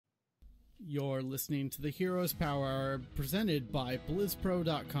You're listening to the Heroes Power Hour presented by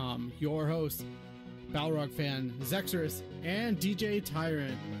BlizzPro.com. Your hosts, Balrog fan Zexorus and DJ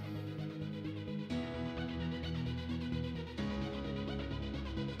Tyrant.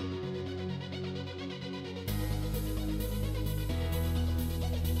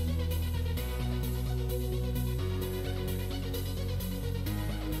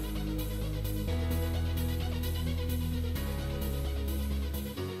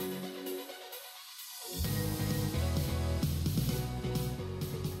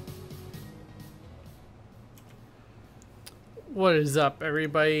 What is up,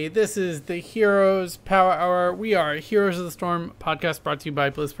 everybody? This is the Heroes Power Hour. We are Heroes of the Storm podcast brought to you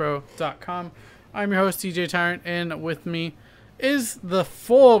by BlizzPro.com. I'm your host, DJ Tyrant, and with me is the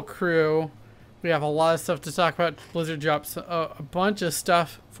full crew. We have a lot of stuff to talk about. Blizzard drops a bunch of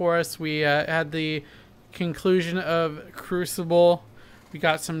stuff for us. We had the conclusion of Crucible. We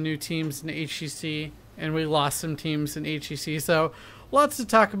got some new teams in HGC, and we lost some teams in HGC. So lots to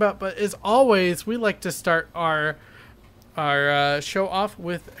talk about, but as always, we like to start our show off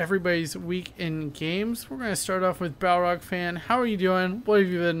with everybody's week in games. We're going to start off with Balrog fan. How are you doing? What have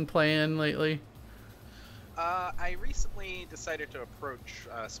you been playing lately? I recently decided to approach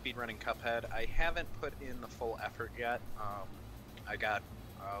speedrunning Cuphead. I haven't put in the full effort yet. I got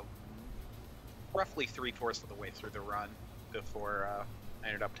roughly 3/4 of the way through the run before I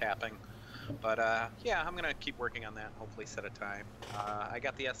ended up tapping. But yeah, I'm going to keep working on that, hopefully set a time. I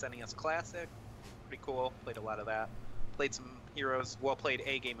got the SNES Classic. Pretty cool. Played a lot of that. Played some Heroes, played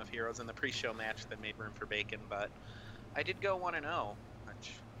a game of Heroes in the pre-show match that made room for bacon, but I did go 1-0,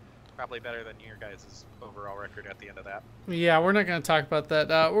 which probably better than your guys' overall record at the end of that. Yeah, we're not going to talk about that.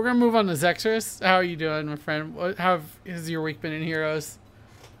 We're going to move on to Zexorus. How are you doing, my friend? How has your week been in Heroes?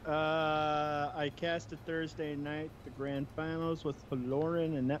 I casted Thursday night the grand finals with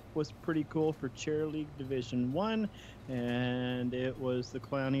Valoran, and that was pretty cool for Chair League Division 1, and it was the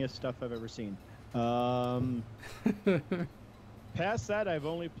clowniest stuff I've ever seen. Past that, I've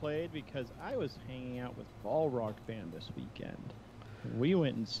only played because I was hanging out with Balrog fan this weekend. We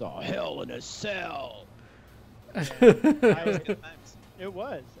went and saw Hell in a Cell. It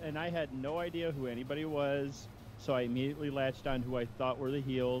was, and I had no idea who anybody was, so I immediately latched on who I thought were the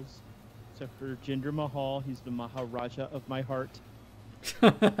heels, except for Jinder Mahal. He's the Maharaja of my heart.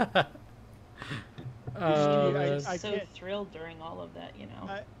 I was so thrilled during all of that, you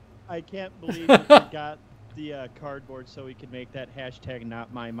know. I can't believe he got the cardboard so he could make that hashtag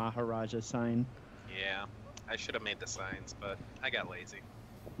not my Maharaja sign. Yeah, I should have made the signs, but I got lazy.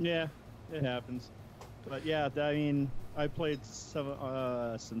 Yeah, it happens. But yeah, I mean, I played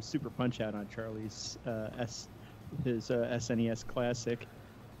some Super Punch-Out on Charlie's his SNES Classic,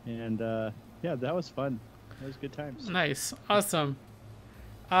 and yeah, that was fun. That was good times. Nice, awesome.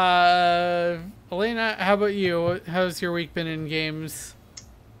 Elena, how about you? How's your week been in games?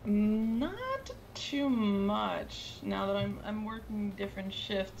 Not too much. Now that I'm working different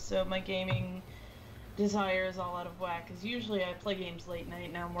shifts, so my gaming desire is all out of whack. Because usually I play games late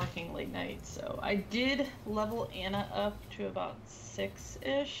night. Now I'm working late night, so I did level Anna up to about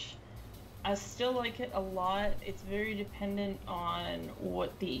 6-ish. I still like it a lot. It's very dependent on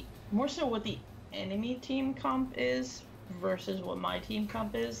what the enemy team comp is versus what my team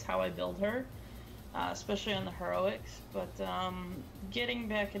comp is. How I build her. Especially on the heroics, but getting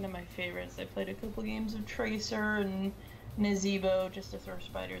back into my favorites, I played a couple games of Tracer and Nazebo just to throw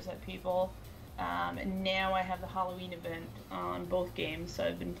spiders at people, and now I have the Halloween event on both games, so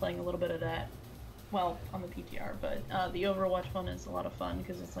I've been playing a little bit of that, well, on the PTR, but the Overwatch one is a lot of fun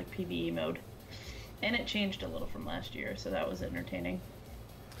because it's like PvE mode, and it changed a little from last year, so that was entertaining.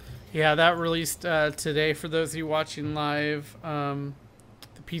 Yeah, that released today for those of you watching live.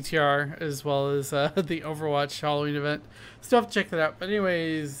 PTR as well as the Overwatch Halloween event. Still have to check that out. But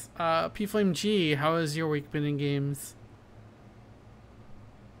anyways, P-Flame G, how has your week been in games?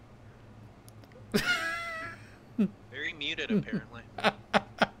 Very muted, apparently.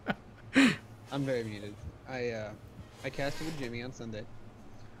 I'm very muted. I casted with Jimmy on Sunday,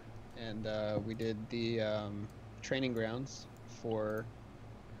 and we did the training grounds for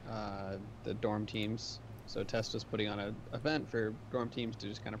the dorm teams. So Test was putting on an event for dorm teams to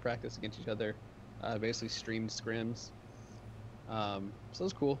just kind of practice against each other. Basically streamed scrims. So it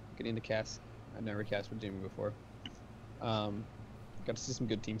was cool getting to cast. I'd never cast with Jimmy before. Got to see some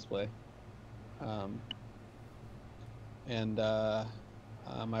good teams play. And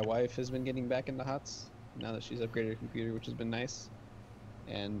my wife has been getting back into HOTS now that she's upgraded her computer, which has been nice.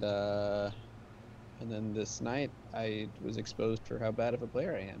 And then this night I was exposed for how bad of a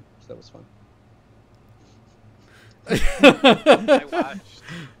player I am. So that was fun. I watched.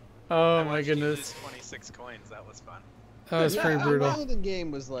 Oh I my watched you goodness. lose 26 coins. That was fun. That was pretty My brutal. London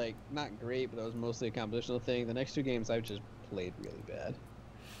game was like not great, but that was mostly a compositional thing. The next two games I just played really bad.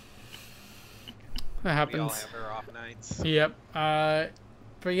 That We all happens. have our off nights. Yep.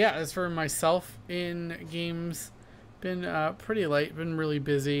 But yeah, as for myself in games, been pretty light, been really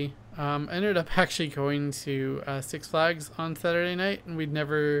busy. Ended up actually going to Six Flags on Saturday night, and we'd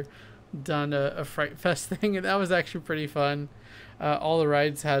never done a Fright Fest thing, and that was actually pretty fun. All the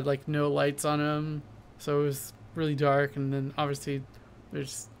rides had like no lights on them, so it was really dark, and then obviously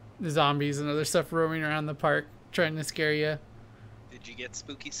there's zombies and other stuff roaming around the park trying to scare you. Did you get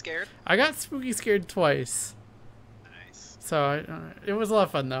spooky scared? I got spooky scared twice. Nice. So it was a lot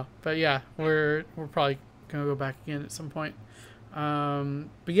of fun though. But yeah, we're probably gonna go back again at some point.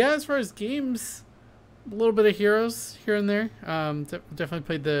 But yeah, as far as games, a little bit of Heroes here and there. Definitely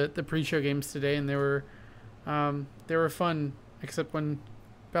played the pre-show games today, and they were fun, except when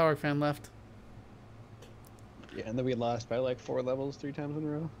Powerhour fan left. Yeah, and then we lost by like 4 levels 3 times in a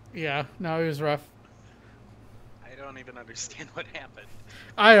row. Yeah, no, it was rough. I don't even understand what happened.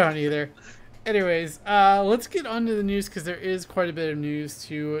 I don't either. Anyways, let's get on to the news because there is quite a bit of news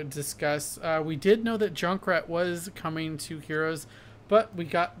to discuss. We did know that Junkrat was coming to Heroes, but we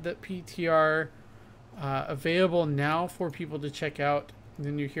got the PTR available now for people to check out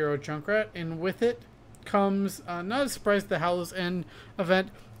the new hero Junkrat, and with it comes not a surprise the Hallows End event,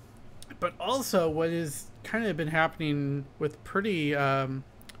 but also what has kind of been happening with pretty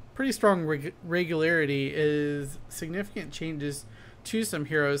strong regularity is significant changes to some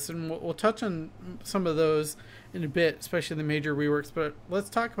heroes, and we'll touch on some of those in a bit, especially the major reworks. But let's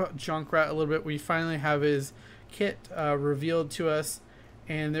talk about Junkrat a little bit. We finally have his kit revealed to us,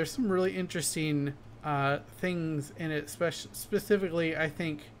 and there's some really interesting things in it. Specifically, I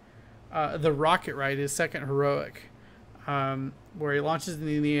think the rocket ride, his second heroic, where he launches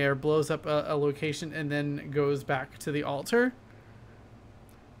in the air, blows up a location, and then goes back to the altar.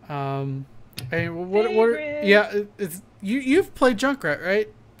 And it's you've played Junkrat, right?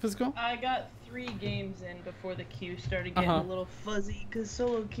 Physical? I got 3 games in before the queue started getting a little fuzzy because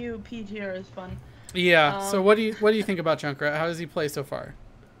solo queue PTR is fun. Yeah. So what do you think about Junkrat? How does he play so far?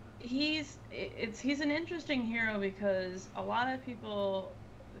 He's an interesting hero because a lot of people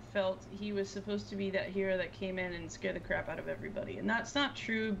felt he was supposed to be that hero that came in and scared the crap out of everybody, and that's not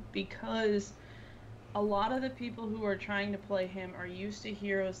true because a lot of the people who are trying to play him are used to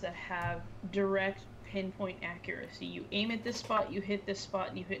heroes that have direct pinpoint accuracy. You aim at this spot, you hit this spot,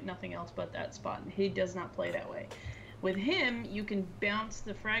 and you hit nothing else but that spot, and he does not play that way. With him, you can bounce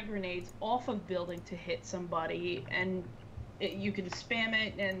the frag grenades off of building to hit somebody, and you can spam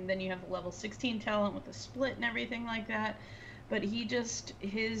it, and then you have the level 16 talent with the split and everything like that. But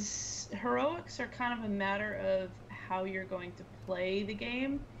his heroics are kind of a matter of how you're going to play the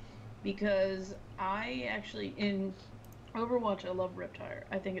game, because I actually, in Overwatch, I love Riptire.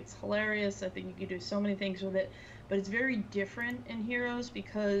 I think it's hilarious. I think you can do so many things with it, but it's very different in Heroes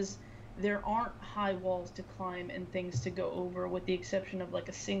because there aren't high walls to climb and things to go over, with the exception of like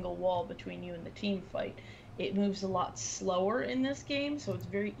a single wall between you and the team fight. It moves a lot slower in this game, so it's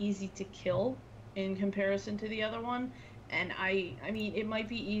very easy to kill in comparison to the other one. And I mean, it might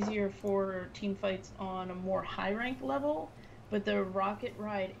be easier for team fights on a more high rank level, but the rocket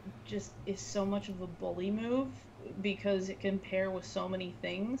ride just is so much of a bully move because it can pair with so many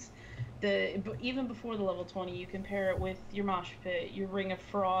things. Even before the level 20, you can pair it with your mosh pit, your ring of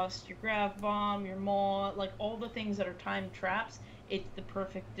frost, your grav bomb, your maw, like all the things that are timed traps. It's the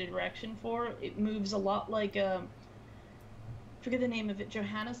perfect direction for it. It moves a lot like forget the name of it,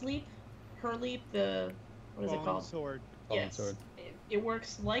 Johanna's leap, her leap, what is it called? Sword. Yes. Sword. It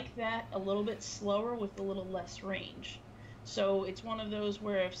works like that, a little bit slower with a little less range. So it's one of those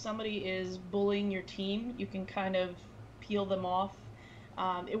where if somebody is bullying your team, you can kind of peel them off.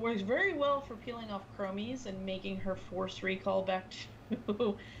 It works very well for peeling off Chromies and making her force recall back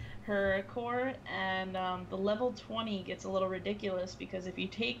to her core. And the level 20 gets a little ridiculous because if you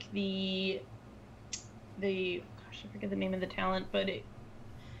take the gosh, I forget the name of the talent, but it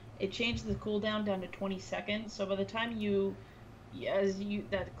changed the cooldown down to 20 seconds. So by the time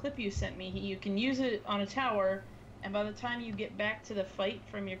that clip you sent me, you can use it on a tower. And by the time you get back to the fight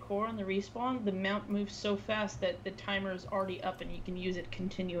from your core and the respawn, the mount moves so fast that the timer is already up and you can use it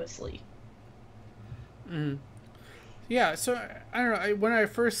continuously. Mm. Yeah, so I don't know. When I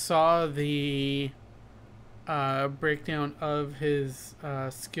first saw the breakdown of his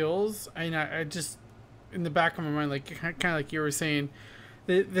skills, I just, in the back of my mind, like kind of like you were saying,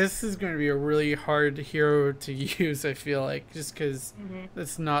 this is going to be a really hard hero to use, I feel like, just because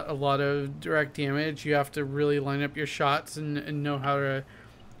it's not a lot of direct damage. You have to really line up your shots and know how to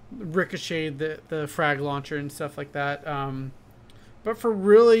Ricochet, the frag launcher and stuff like that. But for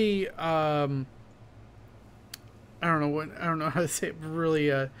really, I don't know how to say it, but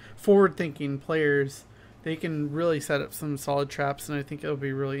really forward-thinking players, they can really set up some solid traps, and I think it'll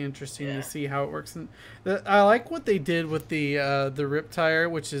be really interesting to see how it works. And I like what they did with the Riptire,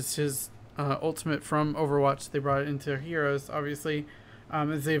 which is his ultimate from Overwatch. They brought it into Heroes, obviously,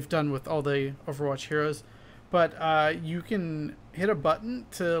 as they've done with all the Overwatch heroes. But you can hit a button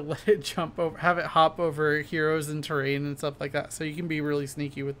to let it jump over, have it hop over heroes and terrain and stuff like that. So you can be really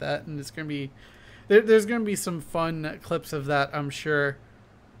sneaky with that, and it's gonna be there's gonna be some fun clips of that, I'm sure.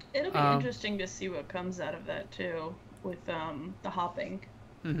 It'll be interesting to see what comes out of that too, with the hopping.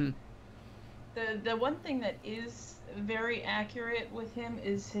 Mm-hmm. The one thing that is very accurate with him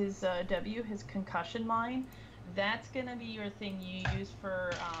is his his concussion mine. That's gonna be your thing you use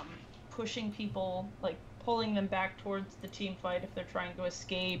for pushing people, like pulling them back towards the team fight if they're trying to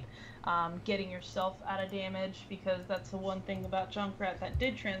escape, getting yourself out of damage, because that's the one thing about Junkrat that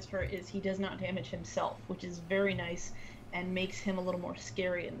did transfer is he does not damage himself, which is very nice and makes him a little more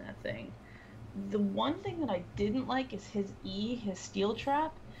scary in that thing. The one thing that I didn't like is his his steel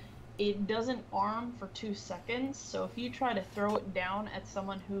trap. It doesn't arm for 2 seconds, so if you try to throw it down at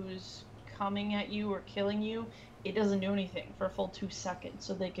someone who's coming at you or killing you, it doesn't do anything for a full 2 seconds.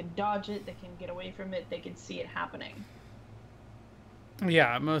 So they can dodge it, they can get away from it, they can see it happening.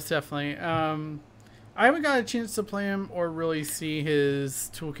 Yeah, most definitely. I haven't got a chance to play him or really see his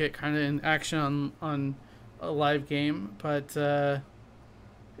toolkit kind of in action on a live game, but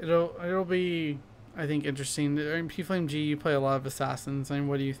it'll be, I think, interesting. In P-Flame-G, you play a lot of assassins. I mean,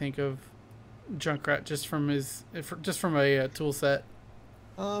 what do you think of Junkrat just from a tool set?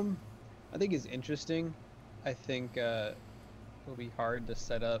 I think it's interesting. I think it'll be hard to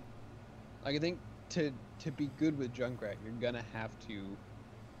set up. Like, I think to be good with Junkrat, you're gonna have to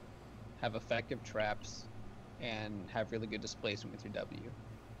have effective traps and have really good displacement with your W.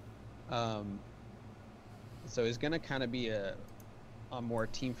 So he's gonna kind of be a more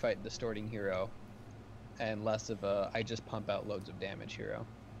team fight distorting hero, and less of a I just pump out loads of damage hero.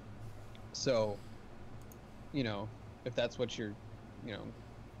 So, if that's what you're,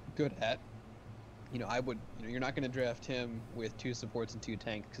 good at, I would, you're not going to draft him with 2 supports and 2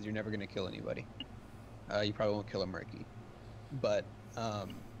 tanks because you're never going to kill anybody. You probably won't kill a Murky. But,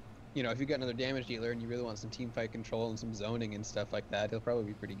 if you got another damage dealer and you really want some team fight control and some zoning and stuff like that, he'll probably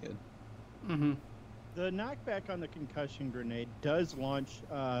be pretty good. Mm-hmm. The knockback on the concussion grenade does launch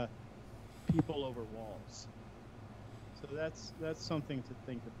people over walls. So that's something to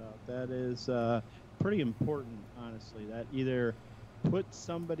think about. That is pretty important, honestly. That either puts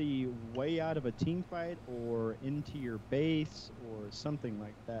somebody way out of a team fight or into your base or something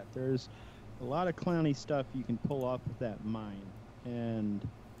like that. There's a lot of clowny stuff you can pull off with that mine, and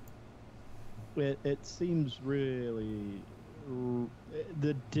it seems really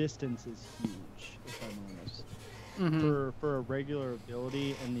the distance is huge, if I'm honest. Mm-hmm. For a regular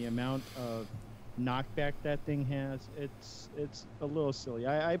ability and the amount of knockback that thing has, it's a little silly.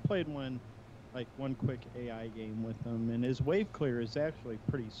 I played one quick AI game with him, and his wave clear is actually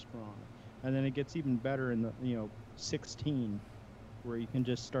pretty strong. And then it gets even better in the 16, where you can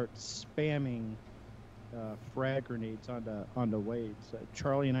just start spamming frag grenades onto waves.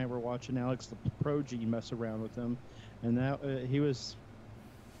 Charlie and I were watching Alex the Pro G mess around with him, and that was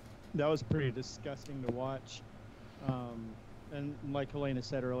pretty disgusting to watch. And like Helena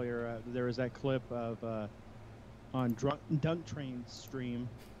said earlier, there was that clip of on Dunk Train's stream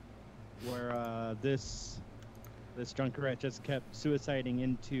where this Junkrat just kept suiciding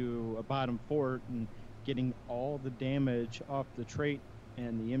into a bottom fort and getting all the damage off the trait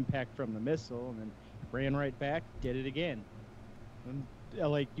and the impact from the missile, and then ran right back, did it again. And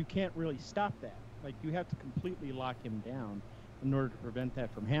you can't really stop that. Like, you have to completely lock him down in order to prevent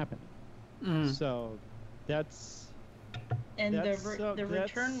that from happening. So that's. And the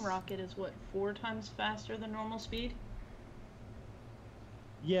return rocket is what, 4 times faster than normal speed?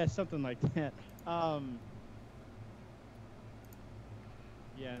 Yeah, something like that.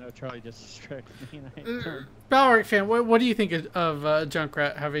 Yeah, no, Charlie just distracted me. Balrog fan, what do you think of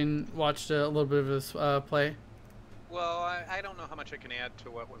Junkrat, having watched a little bit of his play? Well, I don't know how much I can add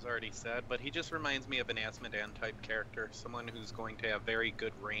to what was already said, but he just reminds me of an Asmodan type character, someone who's going to have very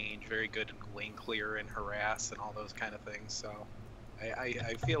good range, very good lane clear and harass and all those kind of things. So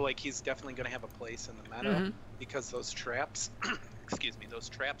I feel like he's definitely going to have a place in the meta, because those traps, those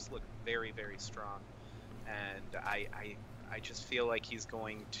traps look very, very strong, and I just feel like he's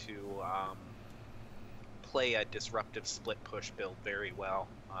going to play a disruptive split push build very well,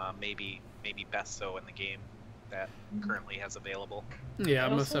 maybe best so in the game. that currently has available. Yeah, I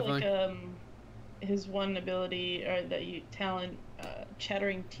most also definitely. like his one ability or that you talent,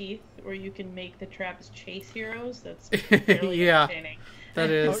 chattering teeth, where you can make the traps chase heroes. That's fairly Yeah, entertaining. that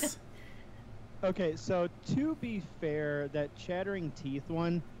is. Okay, so to be fair, that chattering teeth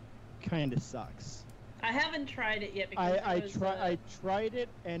one kind of sucks. I haven't tried it yet because I tried it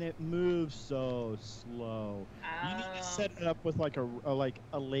and it moves so slow. You need to set it up with like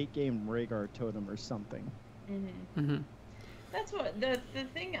a late game Rhaegar totem or something. That's what the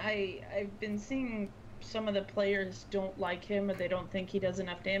thing I've been seeing. Some of the players don't like him, or they don't think he does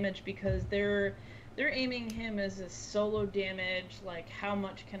enough damage because they're aiming him as a solo damage. Like, how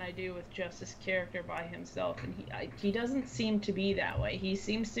much can I do with just this character by himself? And he doesn't seem to be that way. He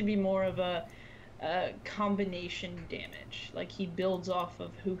seems to be more of a combination damage. Like, he builds off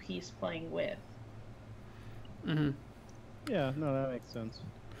of who he's playing with. Yeah, no, that makes sense.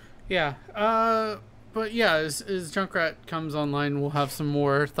 Yeah. But yeah, as Junkrat comes online, we'll have some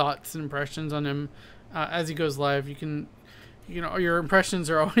more thoughts and impressions on him as he goes live. Your impressions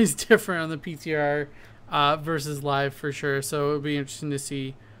are always different on the PTR versus live for sure. So it'll be interesting to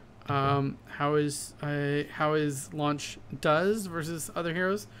see how his launch does versus other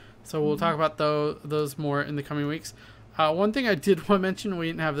heroes. So we'll talk about those more in the coming weeks. One thing I did want to mention, we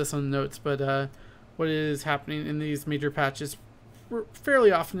didn't have this on the notes, but what is happening in these major patches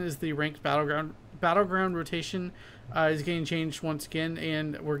fairly often is the ranked battleground rotation is getting changed once again,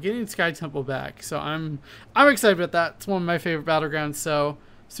 and we're getting Sky Temple back. So I'm excited about that. It's one of my favorite battlegrounds, so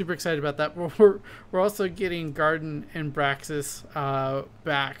super excited about that. We're also getting Garden and Braxis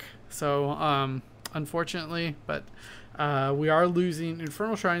back. So unfortunately, but we are losing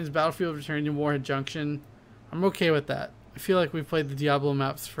Infernal Shrines, Battlefield Return, and Warhead Junction. I'm okay with that. I feel like we've played the Diablo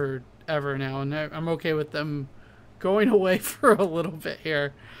maps forever now, and I'm okay with them going away for a little bit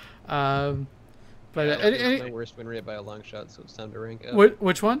here. But it's my worst win rate by a long shot, so it's time to rank up.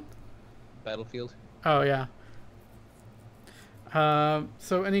 Which one? Battlefield. Oh yeah.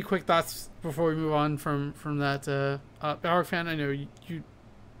 So any quick thoughts before we move on from that? Power fan, I know you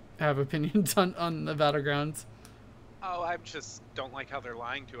have opinions on the battlegrounds. Oh, I just don't like how they're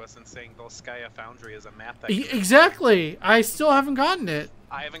lying to us and saying Volskaya Foundry is a map that... Exactly. I still haven't gotten it.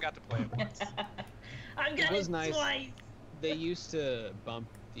 I haven't got to play it once. I've got it nice. twice. They used to bump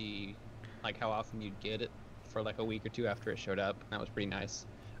how often you'd get it for like a week or two after it showed up. That was pretty nice.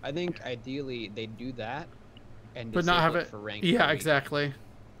 I think ideally they do that and but not have it for ranked. Yeah, exactly.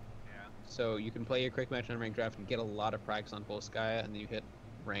 Yeah. So you can play your quick match on ranked draft and get a lot of practice on Volskaya, and then you hit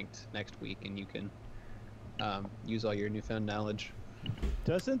ranked next week and you can use all your newfound knowledge.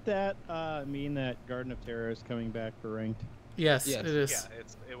 Doesn't that mean that Garden of Terror is coming back for ranked? Yes, it is. Yeah,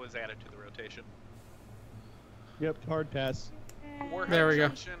 it was added to the rotation. Yep, hard pass. Warhead There we go.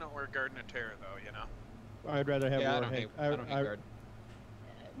 Junction or Garden of Terror, though, you know? I'd rather have Yeah, Warhead. I don't hate guard.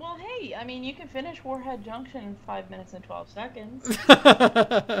 Well, hey, I mean, you can finish Warhead Junction in 5 minutes and 12 seconds.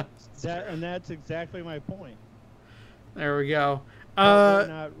 That's exactly my point. There we go.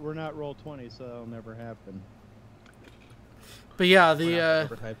 We're not roll 20, so that'll never happen. But yeah, yeah,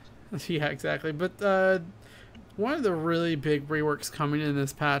 exactly. But one of the really big reworks coming in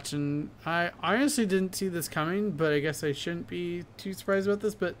this patch, and I honestly didn't see this coming, but I guess I shouldn't be too surprised about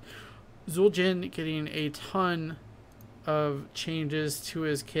this, but Zul'jin getting a ton of changes to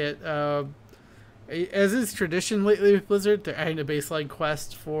his kit. As is tradition lately with Blizzard, they're adding a baseline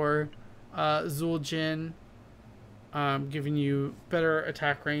quest for Zul'jin, giving you better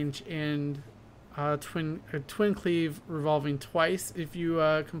attack range and twin cleave revolving twice if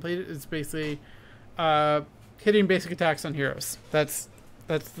you complete it. It's basically hitting basic attacks on heroes. That's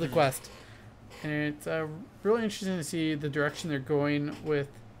the quest, and it's really interesting to see the direction they're going with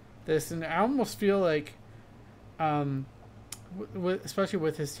this. And I almost feel like, especially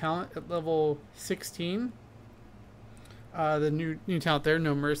with his talent at level 16, the new talent there,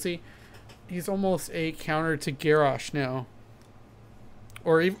 No Mercy, he's almost a counter to Garrosh now,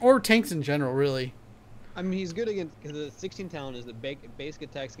 or tanks in general, really. I mean, he's good against, because the 16 talent is the basic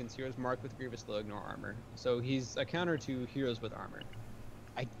attacks against heroes marked with Grievous Slow Ignore armor. So he's a counter to heroes with armor.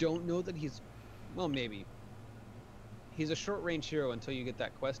 I don't know that well, maybe. He's a short range hero until you get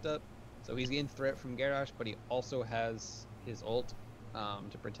that quest up. So he's in threat from Garrosh, but he also has his ult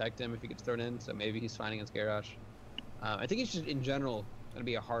to protect him if he gets thrown in. So maybe he's fine against Garrosh. I think he's just, in general, going to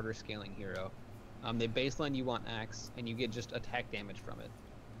be a harder scaling hero. They baseline you want Axe, and you get just attack damage from it.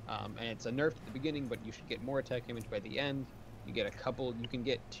 And it's a nerf at the beginning, but you should get more attack damage by the end. You can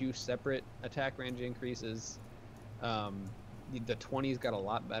get 2 separate attack range increases. The 20's got a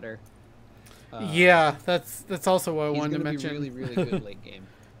lot better. Yeah, that's also what I wanted to mention. He's going to be really, really good late game.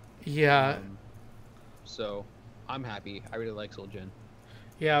 Yeah. So I'm happy. I really like Soul Jin.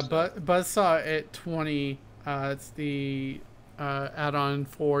 Yeah, So- but Buzzsaw at 20. It's the add-on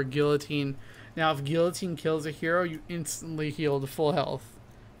for Guillotine. Now, if Guillotine kills a hero, you instantly heal to full health,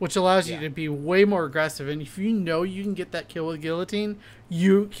 which allows you Yeah. to be way more aggressive. And if you know you can get that kill with Guillotine,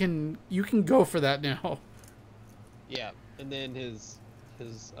 you can go for that now. Yeah, and then his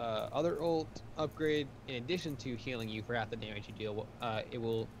other ult upgrade, in addition to healing you for half the damage you deal, it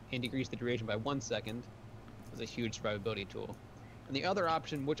will decrease the duration by 1 second. It's a huge survivability tool. And the other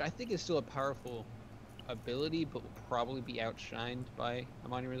option, which I think is still a powerful ability, but will probably be outshined by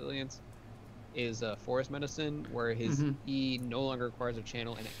Amani Resilience, is Forest Medicine, where his E no longer requires a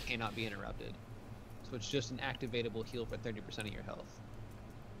channel and it cannot be interrupted. So it's just an activatable heal for 30% of your health.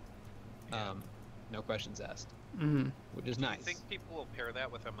 No questions asked. Which is nice. I think people will pair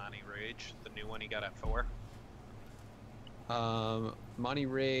that with Amani Rage, the new one he got at 4. Monty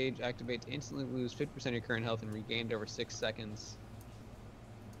Rage activates to instantly lose 50% of your current health and regained over 6 seconds.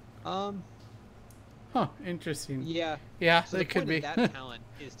 Huh, interesting. Yeah. Yeah, So the it could point be. of that talent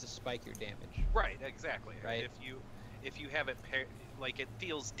is to spike your damage. Right, exactly. Right. If you have it like it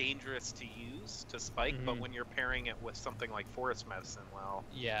feels dangerous to use to spike, but when you're pairing it with something like Forest Medicine, well,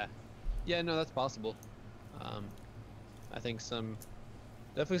 Yeah. Yeah, no, that's possible. I think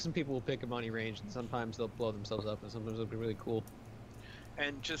definitely some people will pick Amani Range, and sometimes they'll blow themselves up, and sometimes it'll be really cool.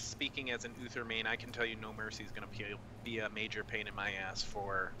 and just speaking as an Uther main, I can tell you No Mercy is going to be a major pain in my ass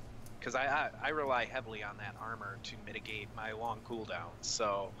because I rely heavily on that armor to mitigate my long cooldown.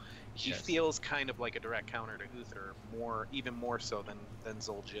 So he Yes. feels kind of like a direct counter to Uther, even more so than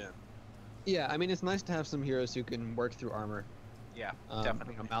Zul'jin. Yeah, I mean, it's nice to have some heroes who can work through armor. Yeah, You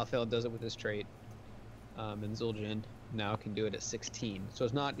definitely. know, Malthael does it with his trait, and Zul'jin now can do it at 16. So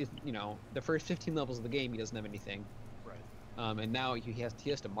it's not, you know, the first 15 levels of the game he doesn't have anything, Right. and now he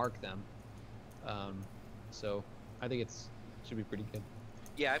has to mark them. So I think should be pretty good.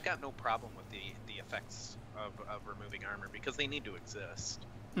 Yeah, I've got no problem with the effects of removing armor because they need to exist.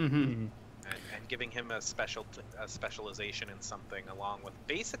 And giving him a specialization in something along with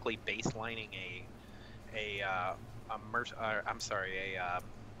basically baselining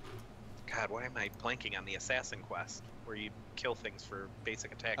God, why am I blanking on the assassin quest where you kill things for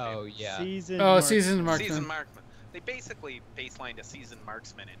basic attack Oh damage? yeah. Seasoned Seasoned marksman. marksman. They basically baselined a seasoned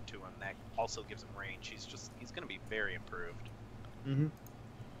marksman into him that also gives him range. He's going to be very improved.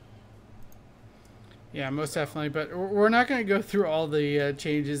 Yeah, most definitely. But we're not going to go through all the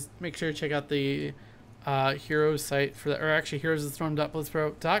changes. Make sure to check out the Heroes site for that, or actually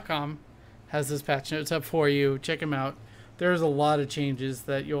heroesofthestorm.blitzpro.com has those patch notes up for you. Check them out. There's a lot of changes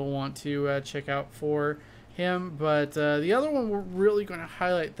that you'll want to check out for him. But the other one we're really going to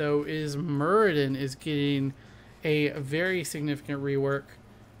highlight, though, is Muradin is getting a very significant rework,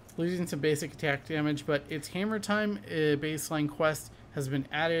 losing some basic attack damage, but its Hammer Time baseline quest has been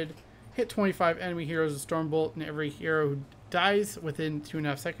added. Hit 25 enemy heroes with Stormbolt, and every hero who dies within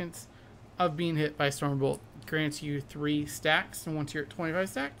 2.5 seconds of being hit by Stormbolt grants you 3 stacks, and once you're at 25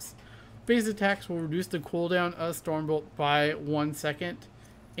 stacks, phase attacks will reduce the cooldown of Stormbolt by 1 second,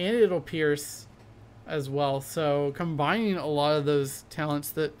 and it'll pierce as well. So combining a lot of those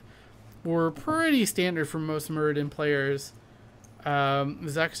talents that were pretty standard for most Muradin players.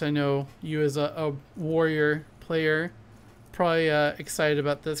 Zax, I know you as a warrior player probably excited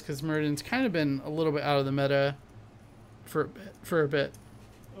about this because Muradin's kind of been a little bit out of the meta for a bit.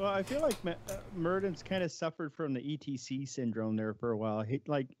 Well, I feel like Muradin's kind of suffered from the ETC syndrome there for a while.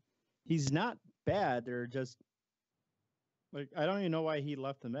 He's not bad. They're just like, I don't even know why he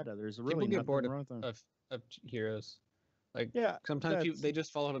left the meta. There's really People get nothing bored wrong with him. of heroes. Like, Yeah, sometimes they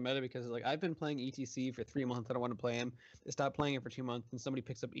just fall out of meta because like I've been playing ETC for 3 months. I don't want to play him. They stop playing it for 2 months, and somebody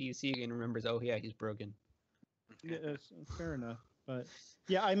picks up ETC again and remembers, oh yeah, he's broken. Yeah, fair enough. But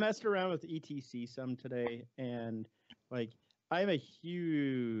yeah, I messed around with ETC some today, and like I'm a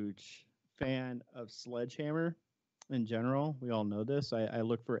huge fan of Sledgehammer in general. We all know this. I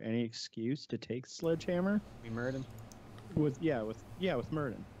look for any excuse to take Sledgehammer. We murdered him. With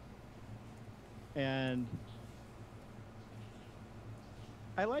Muradin. And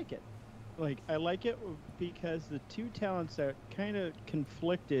I like it. I like it because the two talents that kind of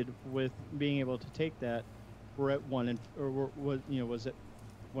conflicted with being able to take that were at 1 and was at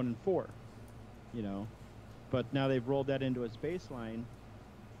 1 and 4, but now they've rolled that into its baseline,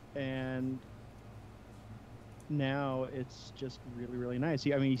 and now it's just really, really nice.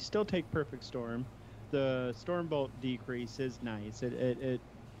 I mean, you still take Perfect Storm. The Stormbolt decrease is nice. It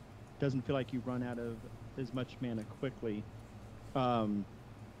doesn't feel like you run out of as much mana quickly.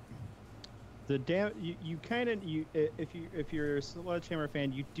 If you're a Sledgehammer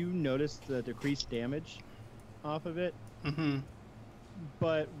fan, you do notice the decreased damage off of it. Mm-hmm.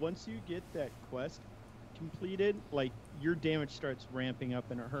 But once you get that quest completed, like your damage starts ramping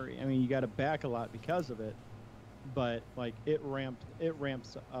up in a hurry. I mean, you got to back a lot because of it, but like it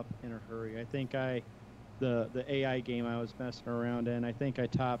ramps up in a hurry. I think the AI game I was messing around in, I think I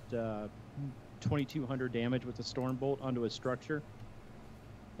topped 2200 damage with a storm bolt onto a structure,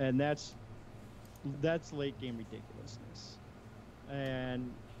 and that's late game ridiculousness.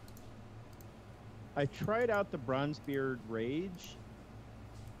 And I tried out the Bronzebeard Rage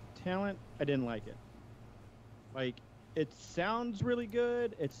talent. I didn't like it. Like, it sounds really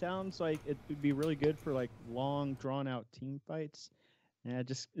good. It sounds like it would be really good for like long, drawn out team fights. And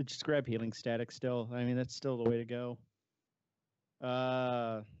just grab healing static still. I mean, that's still the way to go.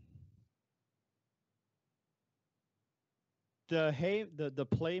 The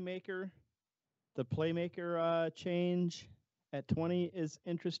playmaker change at 20 is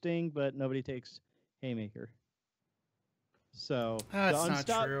interesting, but nobody takes Haymaker. So That's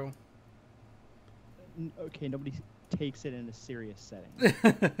not true. Okay, nobody takes it in a serious setting.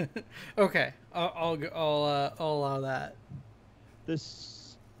 Okay, I'll allow that.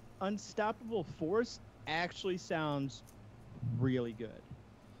 This Unstoppable Force actually sounds really good.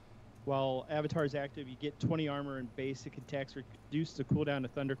 While Avatar is active, you get 20 armor and basic attacks, reduce the cooldown to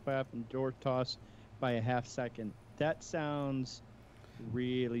Thunderclap and Dwarf Toss by a half second. That sounds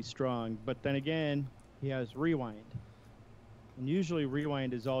really strong. But then again, he has Rewind. And usually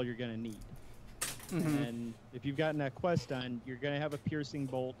Rewind is all you're going to need. Mm-hmm. And if you've gotten that quest done, you're going to have a Piercing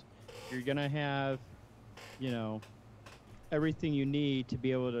Bolt. You're going to have, everything you need to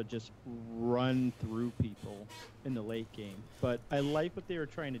be able to just run through people in the late game. But I like what they were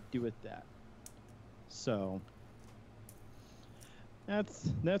trying to do with that. So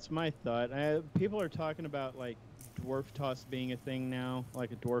that's my thought. People are talking about like Dwarf Toss being a thing now,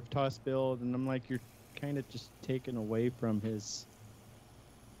 like a Dwarf Toss build, and I'm like, you're kind of just taken away from his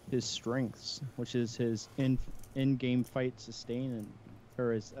strengths, which is his in-game fight sustain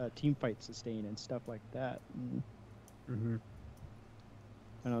or his team fight sustain and stuff like that. Mm-hmm.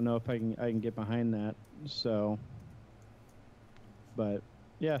 I don't know if I can get behind that. So, but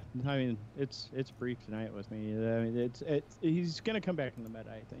yeah, I mean, it's brief tonight with me. I mean, he's gonna come back in the meta,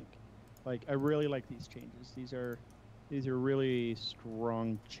 I think. Like, I really like these changes. These are really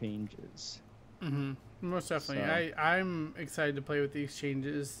strong changes. Mm-hmm. Most definitely. So. I'm excited to play with these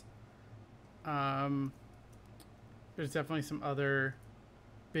changes. There's definitely some other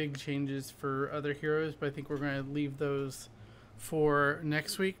big changes for other heroes, but I think we're going to leave those for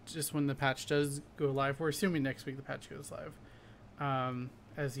next week, just when the patch does go live. We're assuming next week the patch goes live. A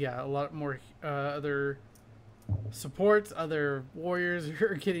lot more other supports, other warriors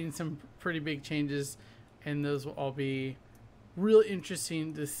are getting some pretty big changes, and those will all be really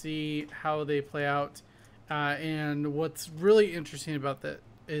interesting to see how they play out. And what's really interesting about that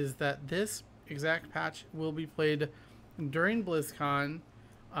is that this exact patch will be played during BlizzCon.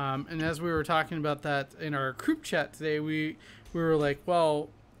 And as we were talking about that in our group chat today, we were like, well,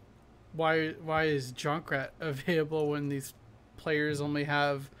 why is Junkrat available when these players only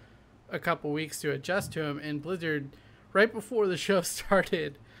have a couple weeks to adjust to him? And Blizzard, right before the show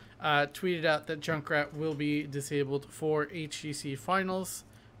started, tweeted out that Junkrat will be disabled for HGC finals,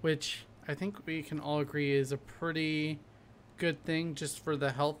 which I think we can all agree is a pretty good thing just for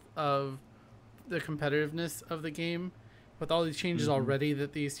the health of the competitiveness of the game. With all these changes already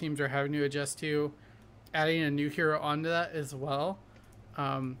that these teams are having to adjust to, adding a new hero onto that as well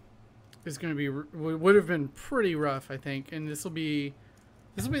is going to be would have been pretty rough, I think. And this will be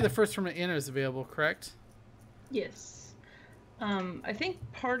the first tournament Anna is available, correct? Yes. I think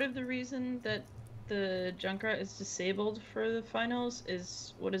part of the reason that the Junkrat is disabled for the finals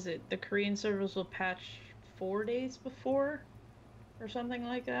is, the Korean servers will patch 4 days before or something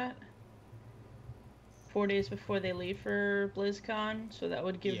like that. 4 days before they leave for BlizzCon, so that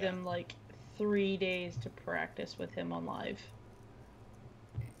would give them like 3 days to practice with him on live.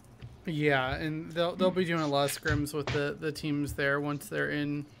 Yeah, and they'll be doing a lot of scrims with the teams there once they're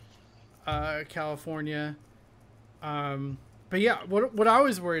in California. But yeah, what I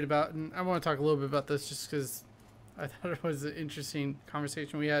was worried about, and I want to talk a little bit about this just because I thought it was an interesting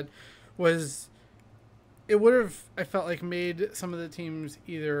conversation we had, was it would have, I felt like, made some of the teams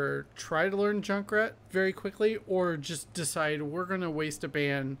either try to learn Junkrat very quickly or just decide we're going to waste a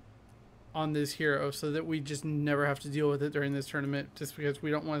ban on this hero so that we just never have to deal with it during this tournament, just because we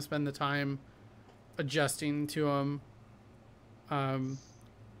don't want to spend the time adjusting to him.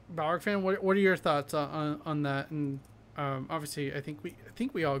 Powerhour fan, what are your thoughts on that? And obviously, I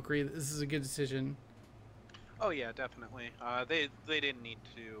think we all agree that this is a good decision. Oh yeah, definitely. They didn't need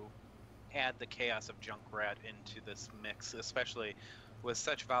to add the chaos of Junkrat into this mix, especially with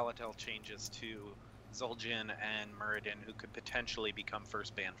such volatile changes to Zul'jin and Muradin, who could potentially become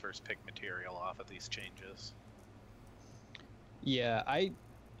first ban, first pick material off of these changes. Yeah, I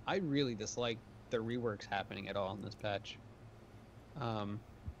really dislike the reworks happening at all in this patch.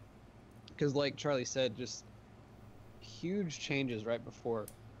 Because like Charlie said, just huge changes right before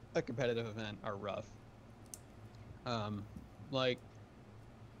a competitive event are rough. Like,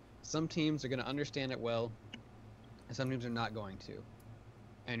 some teams are going to understand it well, and some teams are not going to.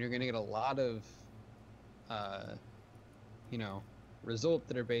 And you're going to get a lot of, you know, results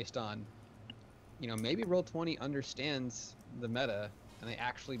that are based on, you know, maybe Roll20 understands the meta, and they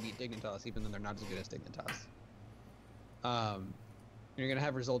actually beat Dignitas, even though they're not as good as Dignitas. You're going to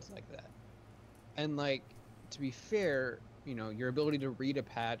have results like that. And, like, to be fair, you know, your ability to read a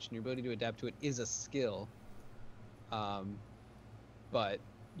patch and your ability to adapt to it is a skill. But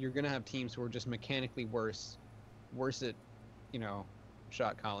you're going to have teams who are just mechanically worse at, you know,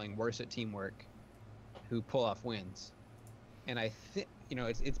 shot calling, worse at teamwork, who pull off wins. And I think, you know,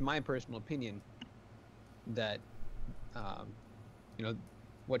 it's my personal opinion that, you know,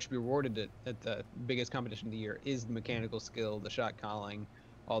 what should be rewarded at the biggest competition of the year is the mechanical skill, the shot calling,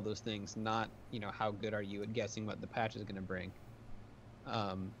 all those things, not, you know, how good are you at guessing what the patch is going to bring.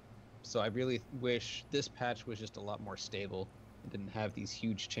 So I really wish this patch was just a lot more stable. It didn't have these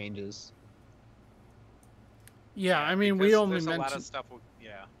huge changes. Yeah, I mean, we only there's mentioned a lot of stuff.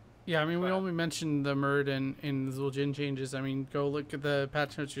 Yeah. Yeah, I mean, we But- only mentioned the Murd and Zul'jin changes. I mean, go look at the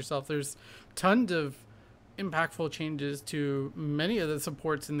patch notes yourself. There's tons of impactful changes to many of the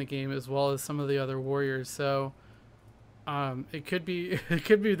supports in the game, as well as some of the other warriors. So, it could be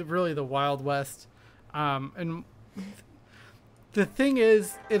really the Wild West. And the thing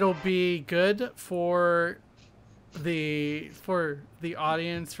is, it'll be good for the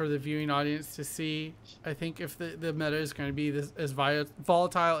audience, for the viewing audience to see. I think if the meta is going to be as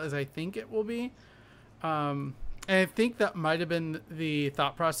volatile as I think it will be, and I think that might have been the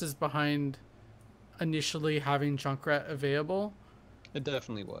thought process behind initially having Junkrat available. It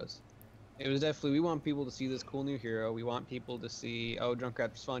definitely was. It was definitely, we want people to see this cool new hero. We want people to see, oh,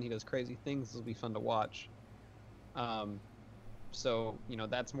 Junkrat's fun. He does crazy things. This will be fun to watch. So, you know,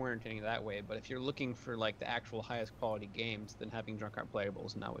 that's more entertaining that way. But if you're looking for, like, the actual highest quality games, then having Junkrat playable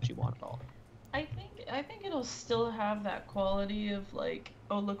is not what you want at all. I think it'll still have that quality of like,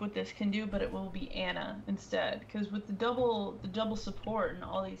 oh, look what this can do, but it will be Anna instead. Because with the double support and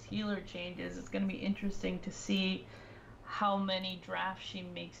all these healer changes, it's going to be interesting to see how many drafts she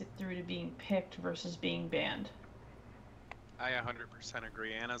makes it through to being picked versus being banned. I 100%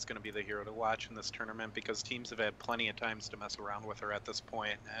 agree. Anna's going to be the hero to watch in this tournament because teams have had plenty of times to mess around with her at this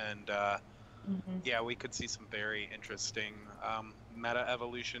point. And yeah, we could see some very interesting meta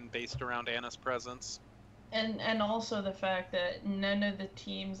evolution based around Anna's presence. And also the fact that none of the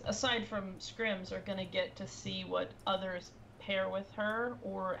teams, aside from scrims, are going to get to see what others pair with her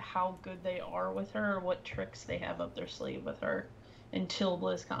or how good they are with her or what tricks they have up their sleeve with her until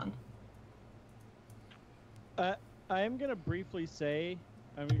BlizzCon. I am gonna briefly say,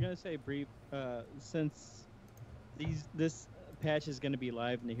 since this patch is gonna be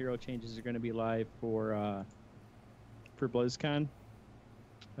live and the hero changes are gonna be live for BlizzCon.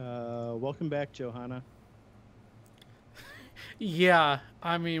 Welcome back, Johanna. Yeah,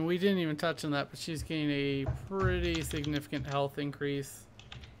 I mean, we didn't even touch on that, but she's getting a pretty significant health increase.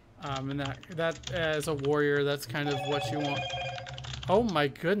 And that as a warrior, that's kind of what you want. Oh my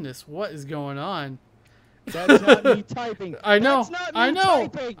goodness, what is going on? That's not me typing. I know. That's not me I know.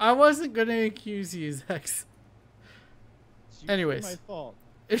 typing. I wasn't gonna accuse you, Zex. It's Anyways. my fault.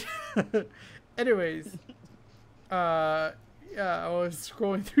 Anyways, yeah, I was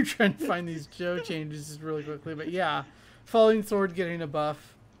scrolling through trying to find these Joe changes just really quickly, but yeah, Falling Sword getting a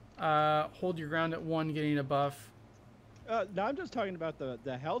buff, Hold Your Ground at 1 getting a buff. No, I'm just talking about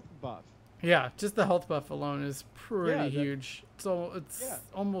the health buff. Yeah, just the health buff alone is pretty Yeah, huge. So it's Yeah.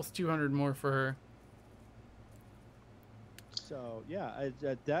 almost 200 more for her. So yeah,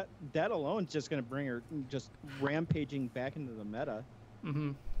 that alone is just gonna bring her just rampaging back into the meta.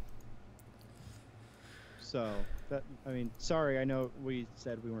 Mm-hmm. So that, I mean, sorry, I know we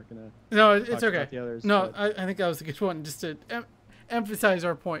said we weren't gonna. No, it's talk okay. about the others, No, but- I think that was a good one, just to emphasize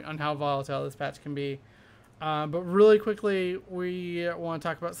our point on how volatile this patch can be. But really quickly, we want to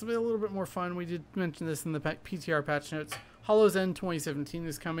talk about something a little bit more fun. We did mention this in the PTR patch notes. Hollow's End 2017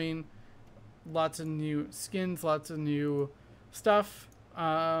 is coming. Lots of new skins, lots of new stuff.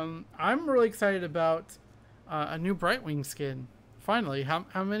 I'm really excited about a new Brightwing skin. Finally,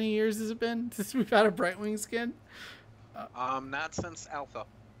 how many years has it been since we've had a Brightwing skin? Not since Alpha.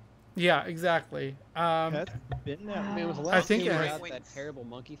 Yeah, exactly. That's been that. I mean, was the I last think team it without has. that terrible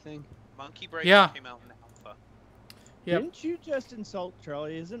monkey thing? Monkey Break Yeah. came out in alpha. Yep. Didn't you just insult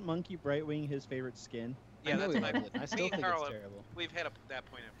Charlie? Isn't Monkey Brightwing his favorite skin? Yeah, I know that's he my. loves it. I still Me and think Carl, it's terrible. we've had that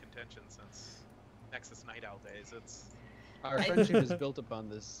point of contention since Nexus Night Owl days. Our friendship is built upon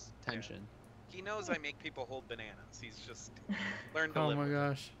this tension. He knows I make people hold bananas. He's just learned to Oh live my with it.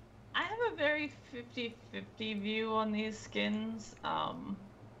 gosh. I have a very 50-50 view on these skins.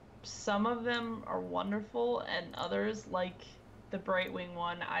 Some of them are wonderful, and others, like the Brightwing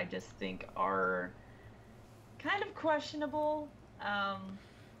one, I just think are kind of questionable.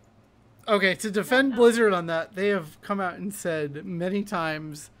 Okay, to defend No. Blizzard on that, they have come out and said many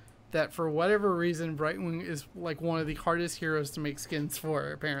times that for whatever reason, Brightwing is like one of the hardest heroes to make skins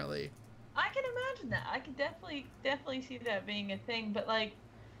for, apparently. I can imagine that. I could definitely see that being a thing. But like,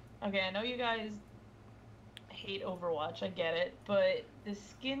 okay, I know you guys hate Overwatch. I get it, but the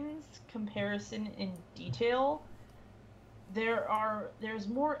skins comparison in detail, there's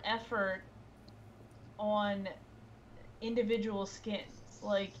more effort on individual skins.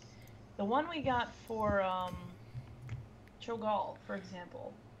 Like the one we got for Cho'Gall, for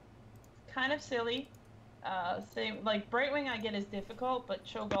example, kind of silly. Same like Brightwing, I get is difficult, but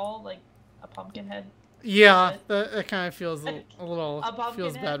Cho'Gall, like a pumpkin head. Yeah, that kind of feels a little A pumpkin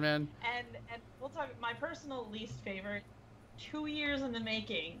feels head. bad, man. And we'll talk. My personal least favorite. 2 years in the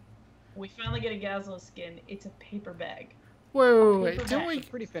making, we finally get a Gazlo skin. It's a paper bag. Wait, Paper didn't bag. we? It's a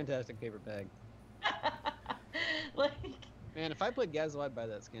pretty fantastic paper bag. Like, Man, if I played Gazelle, I'd buy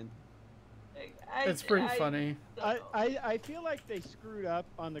that skin. It's pretty funny. I feel like they screwed up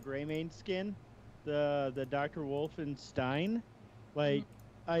on the Greymane skin, the Dr. Wolfenstein. Like,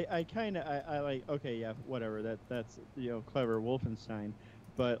 I kind of I like, okay, yeah, whatever, that's clever Wolfenstein,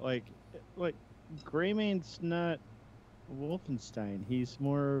 but like Greymane's not Wolfenstein. He's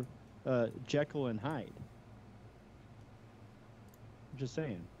more Jekyll and Hyde. I'm just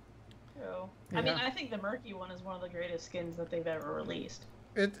saying. True. I mean, Yeah. I think the Murky one is one of the greatest skins that they've ever released.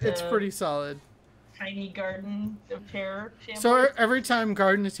 It's pretty solid. Tiny Garden of Terror. So every time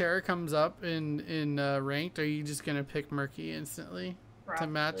Garden of Terror comes up in ranked, are you just gonna pick Murky instantly to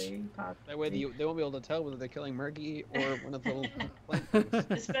match? That way they won't be able to tell whether they're killing Murky or one of the little flankers.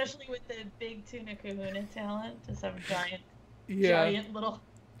 Especially with the big Tuna Kahuna talent, just have a giant little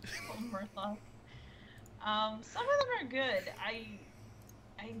Murloc. Some of them are good.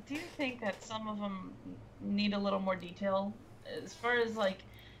 I do think that some of them need a little more detail. As far as like,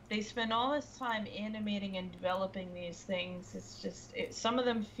 they spend all this time animating and developing these things. It's just some of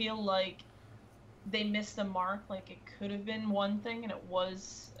them feel like they missed the mark. Like it could have been one thing and it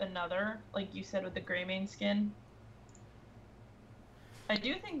was another. Like you said with the Greymane skin. I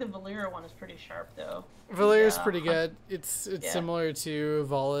do think the Valera one is pretty sharp though. Valera's Yeah. pretty good. It's Yeah. similar to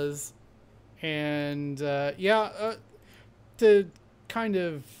Vala's, and to kind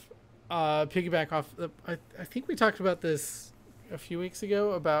of piggyback off I think we talked about this a few weeks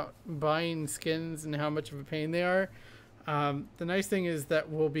ago about buying skins and how much of a pain they are. The nice thing is that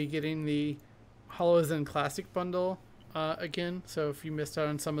we'll be getting the Hollows and Classic bundle again, so if you missed out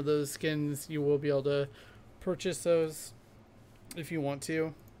on some of those skins, you will be able to purchase those if you want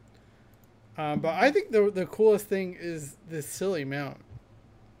to. But I think the coolest thing is this silly mount.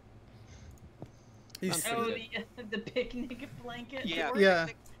 These- The picnic blanket. Yeah, Yeah.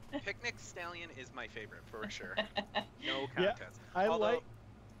 Picnic Stallion is my favorite for sure. No Yeah, contest. I Although, like.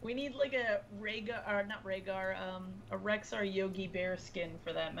 We need like a Rhaegar, or not Rhaegar, a Rexar Yogi Bear skin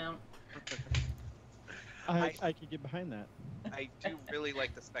for that mount. I could get behind that. I do really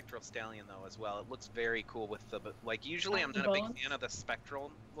like the Spectral Stallion though as well. It looks very cool with the like. Usually I'm The not a big bones? fan of the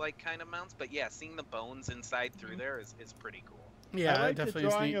spectral like kind of mounts, but yeah, seeing the bones inside through there is pretty cool. Yeah, I like definitely the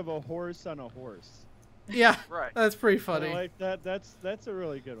is drawing neat. of a horse on a horse. Yeah, Right. that's pretty funny. I like that. That's a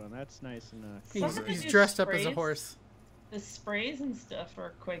really good one. That's nice and Some of He's the dressed up as a sprays- horse. The sprays and stuff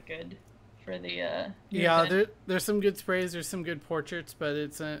are quite good for the. Yeah, event. there's some good sprays. There's some good portraits, but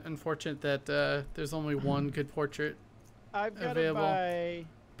it's unfortunate that there's only one good portrait. I've got to available. buy.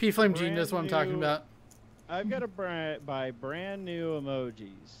 P Flame Gene Brand knows what I'm talking new- about. I've got to buy brand new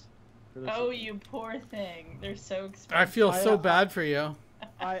emojis. For this Oh, event. you. you poor thing! They're so expensive. I feel so I- bad for you.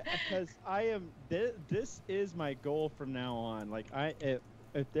 Because I am. This is my goal from now on. Like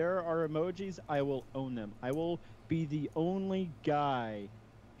if there are emojis, I will own them. I will be the only guy,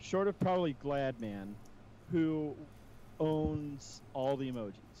 short of probably Gladman, who owns all the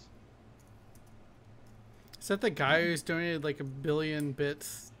emojis. Is that the guy who's donated like 1 billion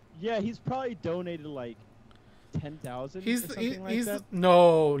bits? Yeah, he's probably donated like 10,000. He's or something like he's that.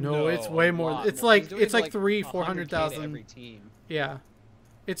 no, it's way a more. lot It's more. like He's doing it's like 100K 300,000, to 400,000. every team. Yeah,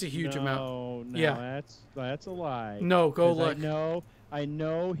 It's a huge amount. No, Yeah. that's a lie. No, go 'Cause look. I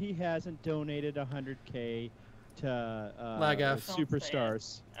know he hasn't donated 100K to Lag F. Don't say it.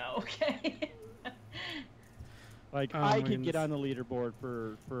 Superstars. Oh, okay. Like Oh, I my could get goodness. on the leaderboard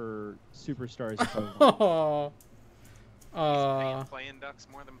for Superstars. If I want. Oh. He's paying playing ducks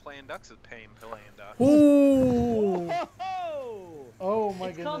more than playing ducks is paying playing ducks. Ooh. Whoa! Oh my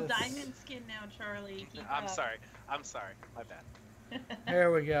It's goodness. called Diamond Skin now, Charlie. Keep I'm up. sorry. My bad.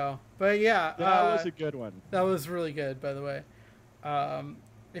 There we go. But yeah, That was a good one. that was really good, by the way.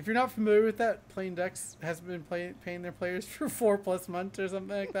 If you're not familiar with that, Playing Ducks has been paying their players for 4+ months or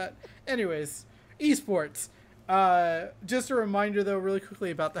something like that. Anyways, esports. Just a reminder, though, really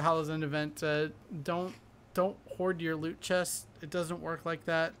quickly about the Hallows End event. Don't hoard your loot chest. It doesn't work like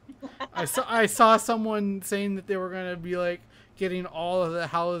that. I saw someone saying that they were gonna be like getting all of the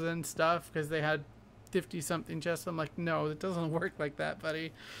Hallows End stuff because they had 50-something chests. I'm like, no, it doesn't work like that,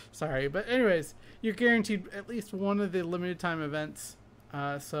 buddy. Sorry, but anyways, you're guaranteed at least one of the limited time events.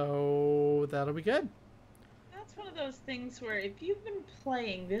 So that'll be good. That's one of those things where if you've been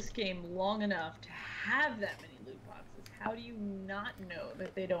playing this game long enough to have that many loot boxes, how do you not know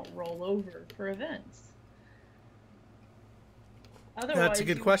that they don't roll over for events? Otherwise, That's a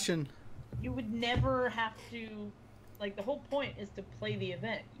good question. You would never have to, like, the whole point is to play the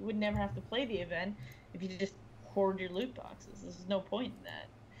event. You would never have to play the event if you just hoard your loot boxes. There's no point in that.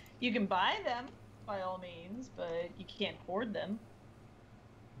 You can buy them, by all means, but you can't hoard them.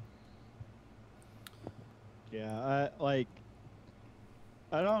 Yeah,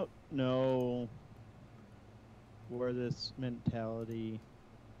 I don't know where this mentality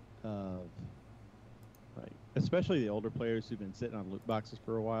of, like, especially the older players who've been sitting on loot boxes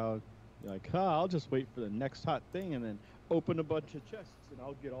for a while, you're like, I'll just wait for the next hot thing and then open a bunch of chests and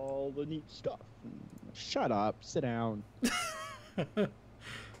I'll get all the neat stuff. And, shut up, sit down.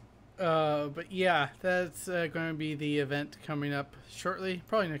 But yeah, that's going to be the event coming up shortly,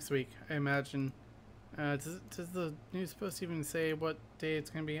 probably next week, I imagine. Does the news post even say what day it's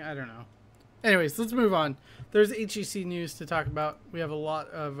going to be? I don't know. Anyways, let's move on. There's HEC news to talk about. We have a lot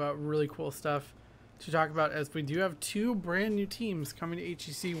of really cool stuff to talk about, as we do have 2 brand new teams coming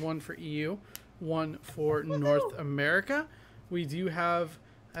to HEC, one for EU, one for North America. We do have,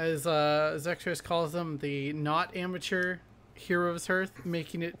 as Zextras calls them, the not amateur Heroes Hearth,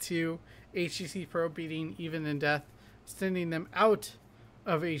 making it to HEC Pro, beating Even in Death, sending them out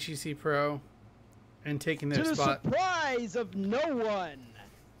of HEC Pro and taking their spot. To the surprise of no one.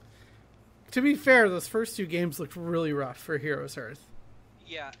 To be fair, those first 2 games looked really rough for Heroes Hearth.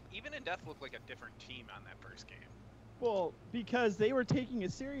 Yeah, Even in Death looked like a different team on that first game. Well, because they were taking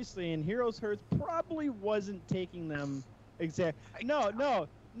it seriously, and Heroes Hearth probably wasn't taking them No.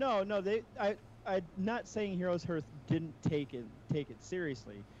 I'm not saying Heroes Hearth didn't take it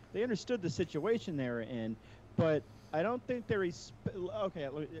seriously. They understood the situation they were in, but I don't think they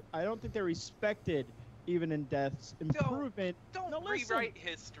I don't think they respected Even in Death's improvement. Don't rewrite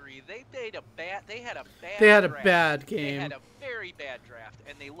history. They had a bad game. They had a very bad draft,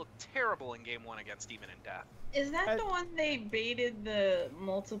 and they looked terrible in game 1 against Even in Death. Is that the one they baited the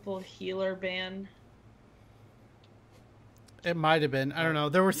multiple healer ban? It might have been. I don't know.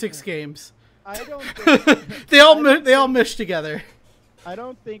 There were 6 games. I don't think they all meshed together. I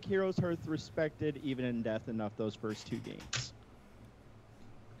don't think Heroes Hearth respected Even in Death enough those first 2 games.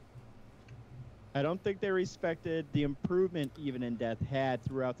 I don't think they respected the improvement Even in Death had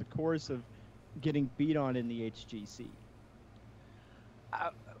throughout the course of getting beat on in the HGC.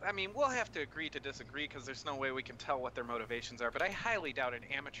 I mean, we'll have to agree to disagree because there's no way we can tell what their motivations are. But I highly doubt an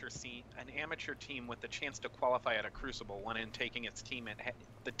amateur team with the chance to qualify at a Crucible went in taking its team.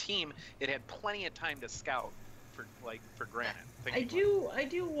 It had plenty of time to scout for granted. I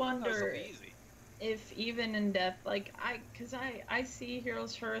do wonder if Even in Death, because I see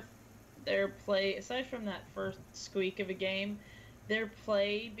Heroes Hearth, their play, aside from that first squeak of a game, their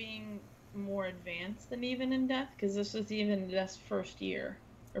play being more advanced than Even in Death, because this was Even in Death's first year,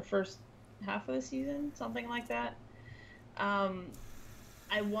 or first half of the season, something like that.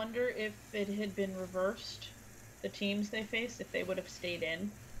 I wonder if it had been reversed, the teams they faced, if they would have stayed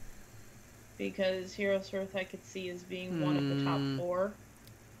in. Because Heroes Hearth I could see as being one of the top 4.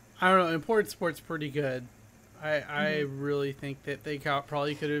 I don't know. Imported Sport's pretty good. I really think that they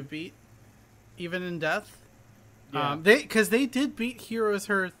probably could have beat Even in Death. Yeah. Because they did beat Heroes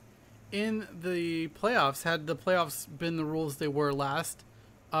Hearth in the playoffs. Had the playoffs been the rules they were last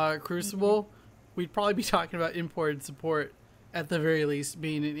Crucible, we'd probably be talking about imported support at the very least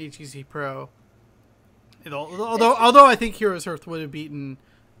being an HEC Pro. Although I think Heroes Hearth would have beaten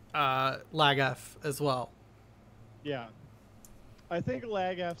Lag F as well. Yeah. I think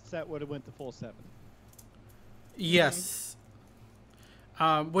lag F set would have went to full 7. Yes.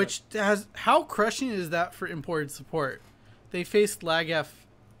 Which has, how crushing is that for imported support? They faced lag F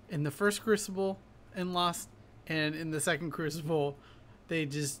in the first Crucible and lost, and in the second Crucible,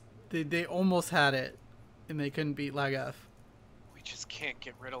 they almost had it, and they couldn't beat lag F. We just can't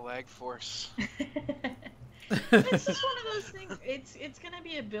get rid of lag force. It's just one of those things. It's gonna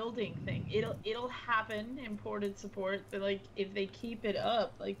be a building thing. It'll happen. Imported support, but like if they keep it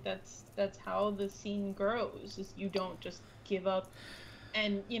up, like that's how the scene grows. Is you don't just give up,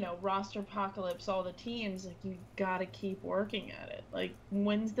 and roster apocalypse all the teams. Like you gotta keep working at it. Like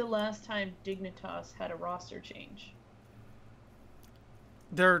when's the last time Dignitas had a roster change?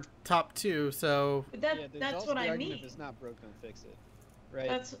 They're top 2, so. But Yeah, that's also what the I argument, mean. if it's not broke, don't fix it, right?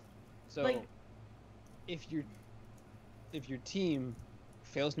 That's So, like- if your team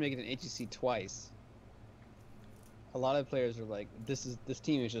fails to make it in HGC twice, a lot of players are like, this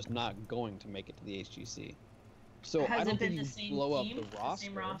team is just not going to make it to the HGC. So has I don't it been think the you same blow team, up the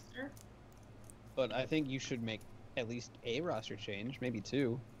same roster, roster? but I think you should make at least a roster change, maybe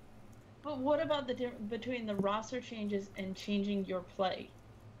 2. But what about the difference between the roster changes and changing your play,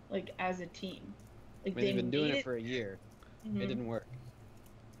 like as a team? Like I mean, they've been doing made it for a year. Mhm. It didn't work.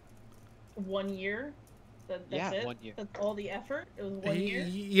 1 year. That's Yeah, it. 1 year. That's all the effort. It was 1 year.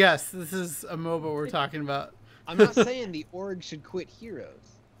 Yes, this is a MOBA we're talking about. I'm not saying the org should quit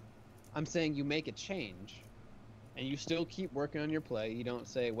Heroes. I'm saying you make a change, and you still keep working on your play. You don't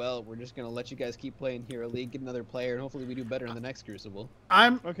say, well, we're just going to let you guys keep playing Hero League, get another player, and hopefully we do better in the next Crucible.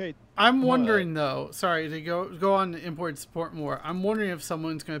 Okay. I'm wondering though. Sorry to go on imported support more. I'm wondering if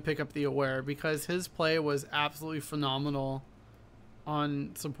someone's going to pick up the Aware, because his play was absolutely phenomenal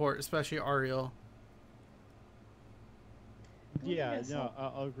on support, especially Ariel. Yeah, Yes, no,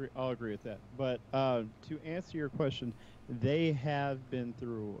 I'll agree. I'll agree with that. But to answer your question, they have been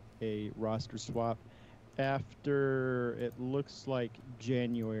through a roster swap after it looks like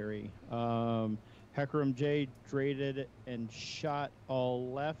January. Hecarim J traded and shot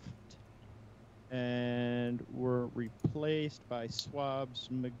all left, and were replaced by Swabs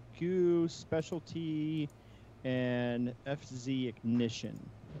Magoo, Specialty, and FZ Ignition.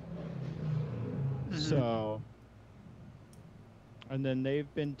 So. And then they've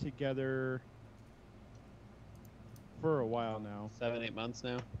been together for a while now. 7-8 months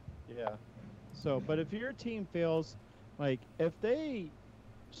now. Yeah. So, but if your team fails, like, if they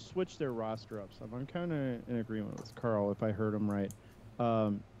switch their roster up, so I'm kind of in agreement with Carl, if I heard him right.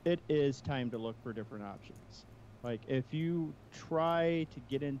 It is time to look for different options. Like, if you try to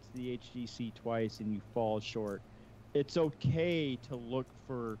get into the HGC twice and you fall short, it's okay to look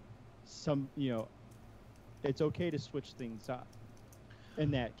for some, it's okay to switch things up. In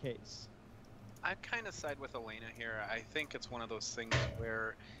that case, I kind of side with Elena here. I think it's one of those things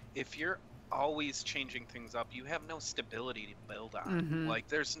where if you're always changing things up, you have no stability to build on. Like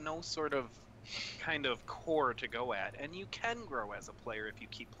there's no sort of kind of core to go at, and you can grow as a player if you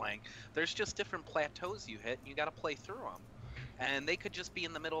keep playing. There's just different plateaus you hit, and you got to play through them. And they could just be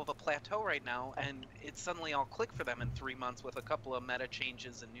in the middle of a plateau right now, and it suddenly all click for them in 3 months with a couple of meta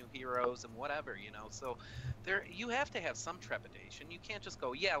changes and new heroes and whatever, So you have to have some trepidation. You can't just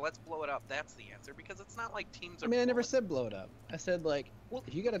go, yeah, let's blow it up. That's the answer, because it's not like teams are. I mean, I never said blow it up. I said, like,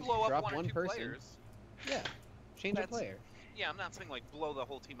 if you got to blow drop up one person, players. Yeah, change a player. Yeah, I'm not saying like blow the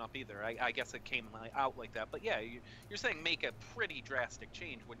whole team up either. I guess it came out like that. But yeah, you're saying make a pretty drastic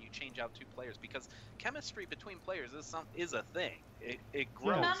change when you change out 2 players, because chemistry between players is a thing. It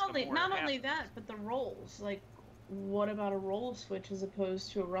grows. Not only that, but the roles. Like, what about a role switch as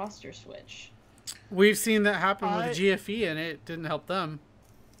opposed to a roster switch? We've seen that happen with GFE, and it didn't help them.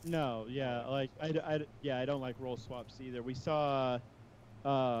 No, yeah, like I don't like role swaps either. We saw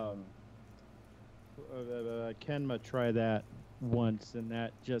Kenma try that once, and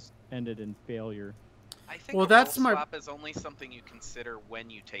that just ended in failure. I think Well, a that's role my- swap is only something you consider when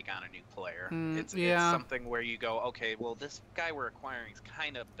you take on a new player. It's yeah. something where you go, okay, well, this guy we're acquiring is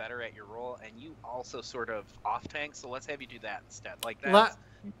kind of better at your role, and you also sort of off tank, so let's have you do that instead. Like that's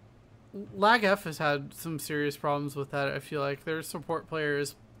Lag F has had some serious problems with that. I feel like their support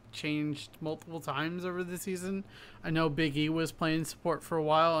players changed multiple times over the season. I know Big E was playing support for a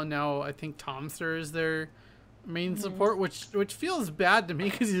while, and now I think Tomster is their main support, which feels bad to me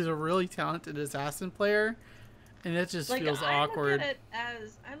because he's a really talented assassin player, and it just feels awkward.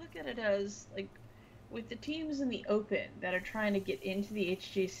 I look at it as like with the teams in the open that are trying to get into the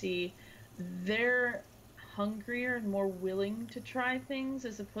HGC, they're hungrier and more willing to try things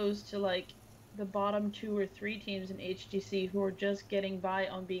as opposed to like the bottom 2 or 3 teams in HGC who are just getting by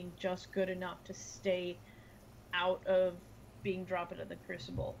on being just good enough to stay out of being dropped into the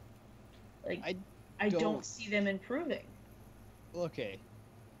Crucible. Like, I don't don't- see them improving. Okay.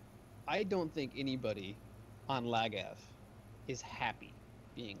 I don't think anybody on Lagav is happy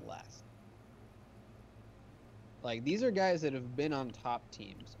being last. Like, these are guys that have been on top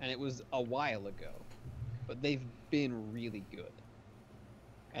teams, and it was a while ago, but they've been really good.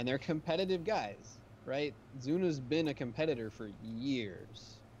 And they're competitive guys, right? Zuna's been a competitor for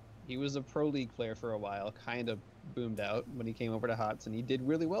years. He was a pro league player for a while, kind of boomed out when he came over to HOTS, and he did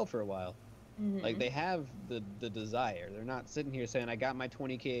really well for a while. Mhm. Like, they have the desire. They're not sitting here saying, I got my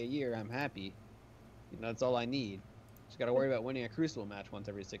 20K a year, I'm happy. You know, that's all I need. Just got to worry about winning a Crucible match once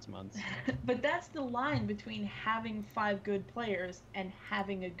every 6 months. But that's the line between having 5 good players and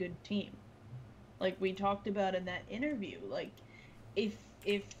having a good team. Like we talked about in that interview, like if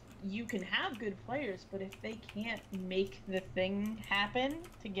you can have good players, but if they can't make the thing happen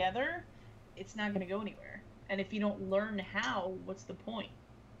together, it's not going to go anywhere. And if you don't learn how, what's the point?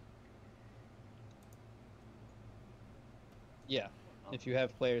 Yeah. If you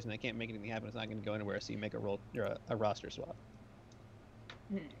have players and they can't make anything happen, it's not going to go anywhere, so you make a roster swap.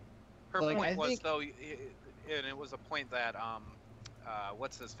 Her Like, point I was think- though, and it was a point that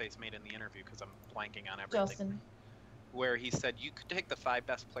what's his face made in the interview because I'm blanking on everything. Justin. Where he said you could take the 5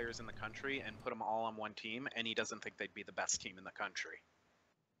 best players in the country and put them all on one team, and he doesn't think they'd be the best team in the country.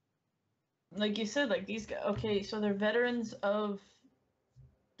 Like you said, like these guys, okay, so they're veterans of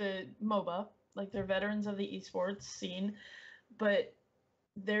the MOBA, like they're veterans of the esports scene, but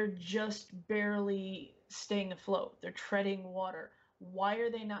they're just barely staying afloat. They're treading water. Why are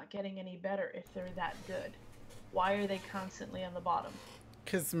they not getting any better if they're that good? Why are they constantly on the bottom?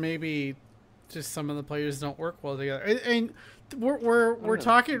 Because maybe just some of the players don't work well together. And we're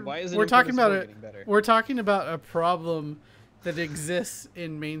talking Why isn't we're talking about Imperial it. getting better? We're talking about a problem that exists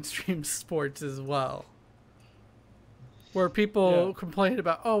in mainstream sports as well, where people Yeah. complain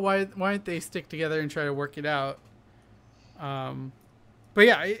about, oh, why don't they stick together and try to work it out? But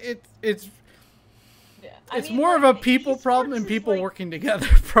yeah, it's Yeah, it's more of a people problem esports and is people like- working together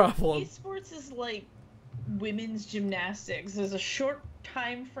problem. Esports is like women's gymnastics. There's a short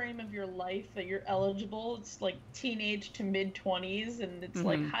time frame of your life that you're eligible. It's like teenage to mid 20s, and it's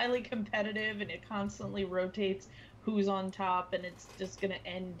like Mhm. highly competitive, and it constantly rotates who's on top, and it's just gonna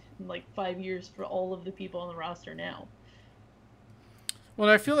end in like 5 years for all of the people on the roster now. Well,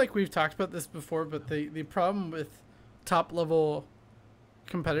 I feel like we've talked about this before, but the problem with top level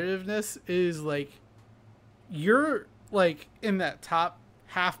competitiveness is like you're like in that top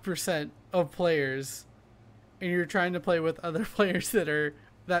 0.5% of players, and you're trying to play with other players that are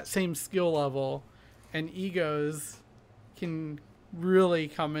that same skill level, and egos can really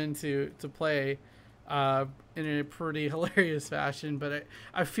come into play in a pretty hilarious fashion. But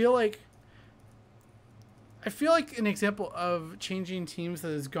I feel like an example of changing teams that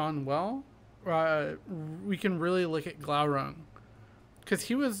has gone well, we can really look at Glaurung, because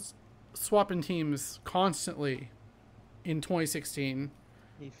he was swapping teams constantly in 2016.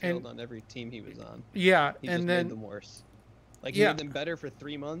 He failed on every team he was on. Yeah, He just and made then them worse. Like, he Yeah. made them better for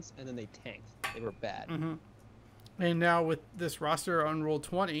 3 months, and then they tanked. They were bad. Mhm. And now with this roster on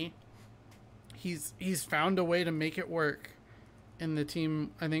Roll20, he's found a way to make it work, and the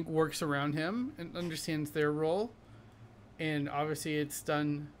team, I think, works around him and understands their role, and obviously it's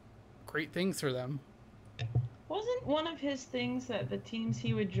done great things for them. Wasn't one of his things that the teams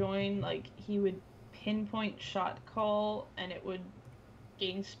he would join, like he would pinpoint shot call and it would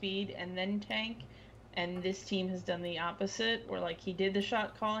gain speed and then tank? And this team has done the opposite, where like he did the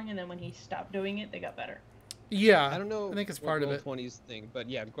shot calling, and then when he stopped doing it, they got better. Yeah, I don't know. I think it's what part of it. Roll20's thing, but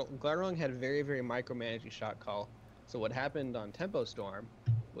yeah, Glaurung had very, very micromanaging shot call. So what happened on Tempo Storm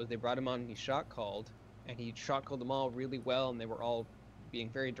was they brought him on and he shot called, and he shot called them all really well, and they were all being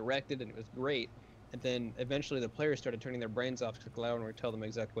very directed, and it was great. And then eventually the players started turning their brains off because Glaurung would tell them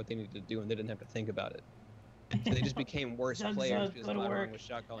exactly what they needed to do, and they didn't have to think about it. So they just became worse Zug, players zug, because go to Glaurung work. was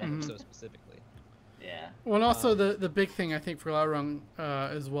shot calling them Mhm. so specifically. Yeah. Well, and also the big thing I think for Glaurung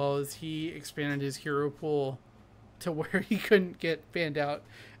as well is he expanded his hero pool to where he couldn't get banned out.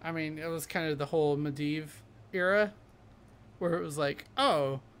 I mean, it was kind of the whole Medivh era, where it was like,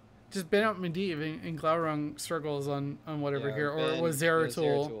 oh, just ban out Medivh, and Glaurung struggles on whatever Yeah, hero, or it Ben, was it was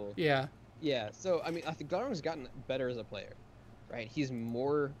Zeratul. Zeratul. Yeah. Yeah, so I mean, I think Glaurung's gotten better as a player, right? He's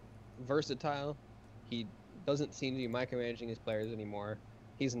more versatile. He doesn't seem to be micromanaging his players anymore.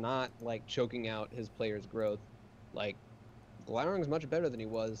 He's not like choking out his players' growth. Like, Glaurung's much better than he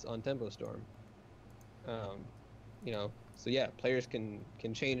was on Tempo Storm. You know, so yeah, players can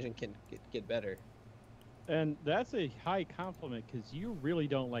change and can get better. And that's a high compliment, because you really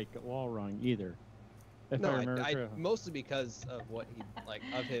don't like Glaurung either. If No, I remember I correctly. mostly because of what he like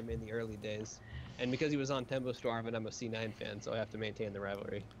of him in the early days, and because he was on Tempo Storm, and I'm a C9 fan, so I have to maintain the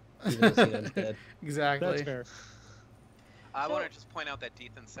rivalry, even though C9's dead. Exactly. That's fair. I So- want to just point out that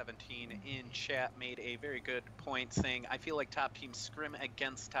Dethan17 in chat made a very good point saying, I feel like top teams scrim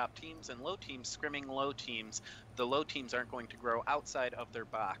against top teams and low teams scrimming low teams. The low teams aren't going to grow outside of their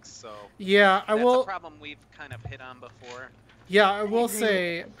box. So Yeah, I that's will. a problem we've kind of hit on before. Yeah, I will agree with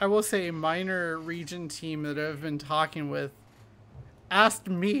say. I will say a minor region team that I've been talking with asked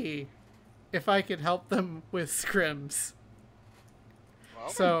me if I could help them with scrims. Well,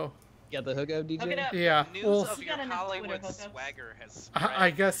 So You got the hookup, DJ? Hook it up. yeah, news well, of You your got enough Twitter Hollywood hookups. swagger has spread I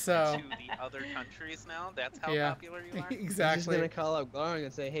guess so. to the other countries now. That's how Yeah. popular you are. He's just Exactly. gonna call up Garng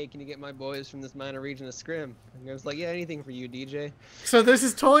and say, "Hey, can you get my boys from this minor region to scrim?" And I was like, "Yeah, anything for you, DJ." So this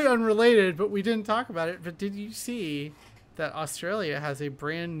is totally unrelated, but we didn't talk about it. But did you see that Australia has a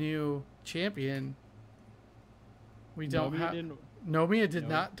brand new champion? We don't Nomiya have. didn't- Nomiya did No.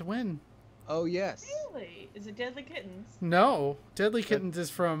 not win. Oh yes. Really? Is it Deadly Kittens? No, Deadly Kittens is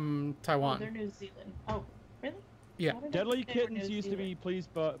from Oh, Taiwan. they're New Zealand. Oh, really? Yeah. Why did I Deadly think they were Kittens New used to be Zealand? please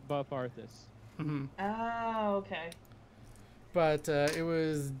buff Arthas. hmm Oh, okay. But it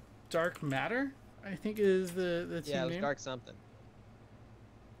was Dark Matter, I think is the team Yeah, it was name. dark something.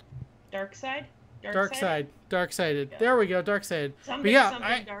 Dark Side? Dark Side, Dark Sided. Yeah. There we go, Dark Sided. Something, yeah,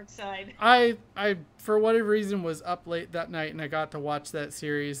 something Dark Side. I for whatever reason was up late that night and I got to watch that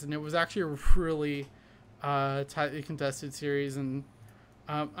series and it was actually a really tightly contested series and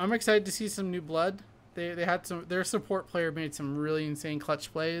I'm excited to see some new blood. They had their support player made some really insane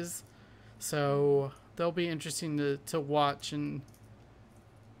clutch plays, so they'll be interesting to watch. And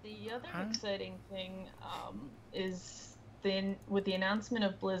The other Huh? exciting thing is then with the announcement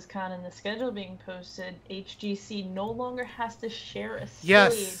of BlizzCon and the schedule being posted, HGC no longer has to share a stage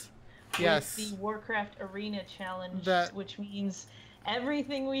yes, with yes, the Warcraft Arena Challenge, That- which means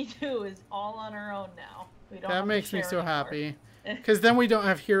everything we do is all on our own now. We don't that have to makes me share so anymore. happy because then we don't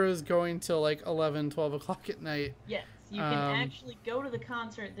have heroes going till like 11, 12 o'clock at night. Yes, you can Um, actually go to the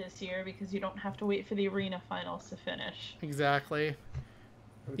concert this year because you don't have to wait for the arena finals to finish. Exactly.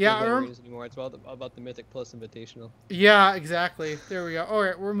 We Yeah, can't I go rem- arenas anymore. It's about the Mythic Plus Invitational. Yeah, exactly. There we go. All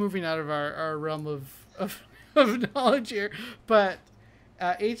right, we're moving out of our realm of knowledge here. But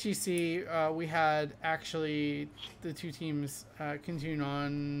HEC, we had actually the two teams continuing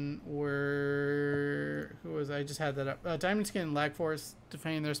on were... Who was I just had that up? Diamond Skin and Lag Force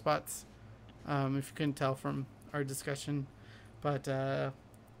defending their spots, if you couldn't tell from our discussion. But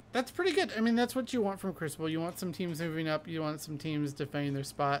that's pretty good. I mean, that's what you want from Crucible. You want some teams moving up. You want some teams defending their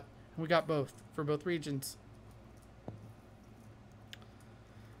spot. And we got both for both regions.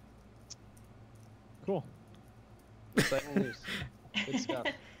 Cool. Exciting news. Good stuff.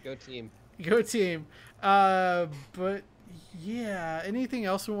 Go team. Go team. But yeah, anything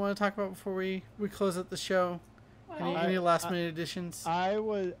else we want to talk about before we close out the show? Any last minute additions?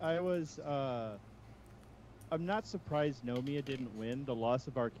 I'm not surprised Nomiya didn't win. The loss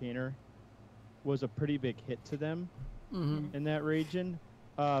of Arcaner was a pretty big hit to them Mm-hmm. in that region.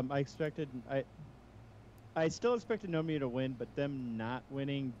 I still expected Nomiya to win, but them not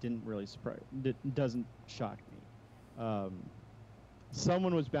winning didn't really doesn't shock me.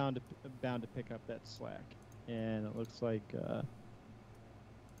 Someone was bound to pick up that slack, and it looks like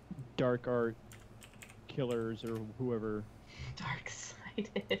Dark Art Killers or whoever.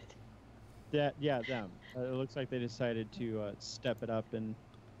 Dark-sided. Them. It looks like they decided to step it up, and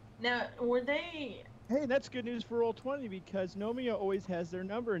Now, were they... hey, that's good news for Roll20 because Nomiya always has their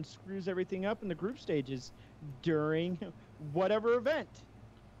number and screws everything up in the group stages during whatever event.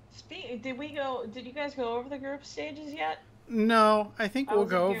 Did you guys go over the group stages yet? No, I think I we'll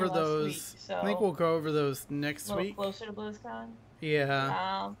wasn't go here over last those. week, so I think we'll go over those next a little week. closer to BlizzCon?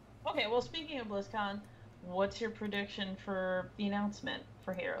 Yeah. Okay, well, speaking of BlizzCon, what's your prediction for the announcement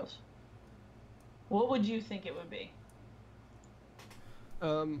for Heroes? What would you think it would be?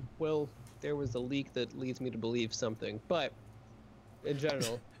 Well, there was a leak that leads me to believe something, but in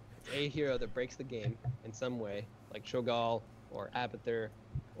general, it's a hero that breaks the game in some way, like Shogal or Abathur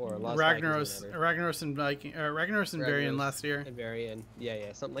or Lost Ragnaros and Viking, Ragnaros and Varian Ragnaros last year. and Varian.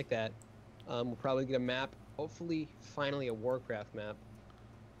 Yeah, something like that. We'll probably get a map. Hopefully, finally a Warcraft map.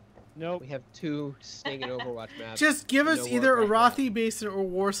 Nope. We have two Snake and Overwatch maps. Just give us No either a Warcraft map. Rothi Basin or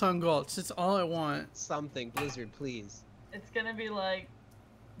Warsong Gulch. That's all I want. Something, Blizzard, please. It's gonna be like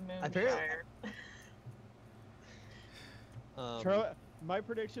Apparently- Moonshire. My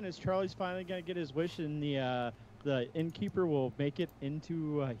prediction is Charlie's finally gonna get his wish, and the innkeeper will make it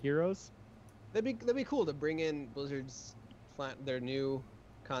into Heroes. That'd be cool to bring in Blizzard's their new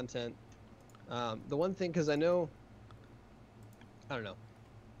content The one thing, because I don't know,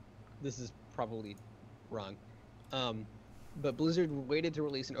 this is probably wrong, but Blizzard waited to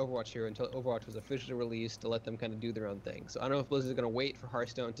release an Overwatch hero until Overwatch was officially released to let them kind of do their own thing. So I don't know if Blizzard's going to wait for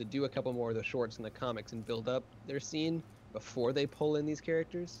Hearthstone to do a couple more of the shorts in the comics and build up their scene before they pull in these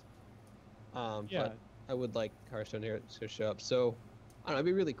characters. But I would like Hearthstone heroes to show up. So I don't know, it'd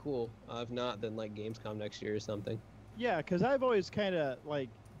be really cool. If not, then like Gamescom next year or something. Yeah, because I've always kind of like,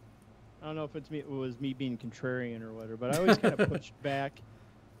 I don't know if it was me being contrarian or whatever, but I always kind of pushed back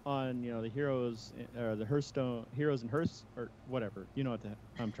on the heroes or the Hearthstone heroes and Hearth or whatever. You know what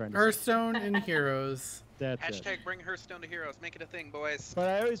I'm trying to say. Hearthstone and heroes. That's Hashtag it. bring Hearthstone to Heroes. Make it a thing, boys. But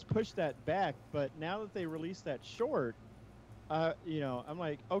I always push that back. But now that they released that short, I'm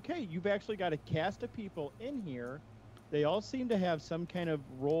like, okay, you've actually got a cast of people in here. They all seem to have some kind of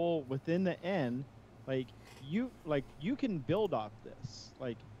role within the end. Like you can build off this.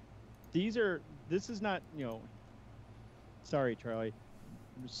 Like this is not, sorry, Charlie.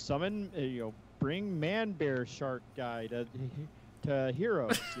 Summon, bring man bear shark guy to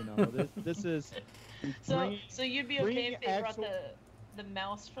heroes. This is. So you'd be okay if they brought the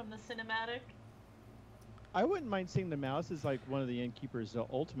mouse from the cinematic? I wouldn't mind seeing the mouse as like one of the Innkeeper's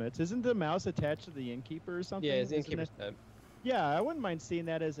ultimates. Isn't the mouse attached to the Innkeeper or something? Yeah, it's the Innkeeper's pet. Yeah, I wouldn't mind seeing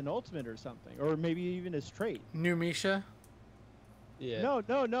that as an ultimate or something, or maybe even as trait. New Misha. Yeah.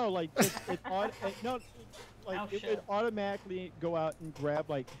 No. Like it would automatically go out and grab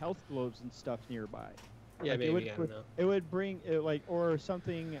like health globes and stuff nearby. Yeah, like, maybe. I don't know. It would bring or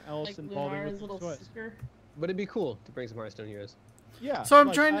something else Like involving Lunara's with little sweat. sister? But it'd be cool to bring some Hearthstone heroes. Yeah. So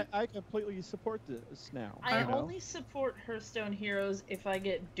I'm trying to- I completely support this now. I only support Hearthstone heroes if I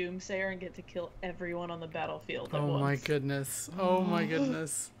get Doomsayer and get to kill everyone on the battlefield at Oh once. my goodness. Oh my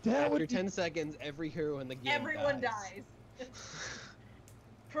goodness. After 10 seconds, every hero in the game Everyone dies.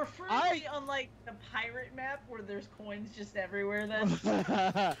 Preferably on like the pirate map where there's coins just everywhere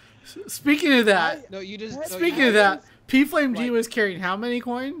then. Speaking of that, No, you just. speaking of that, P-Flame G Like- was carrying how many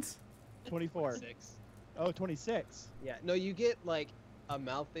coins? 24. 6. Oh, 26. Yeah, no, you get like a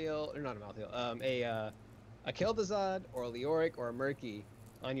Malthael, or not a Malthael, a Keldazad or a Leoric or a Murky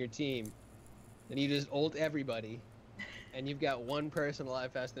on your team, then you just ult everybody, and you've got one person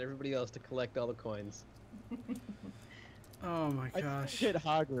alive faster than everybody else to collect all the coins. Oh my I gosh. hit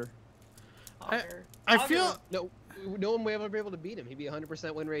Hogger. I feel No one will ever be able to beat him. He'd be a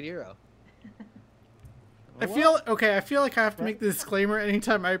 100% win rate hero. I feel like I have to make the disclaimer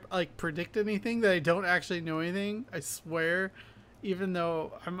anytime I like predict anything that I don't actually know anything. I swear, even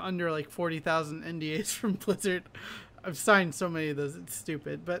though I'm under like 40,000 NDAs from Blizzard, I've signed so many of those. It's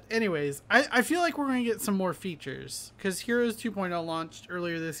stupid. But anyways, I feel like we're going to get some more features because Heroes 2.0 launched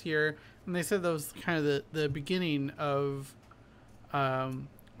earlier this year, and they said that was kind of the beginning of a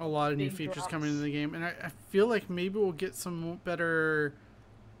lot of new Big features drops. coming into the game, and I feel like maybe we'll get some better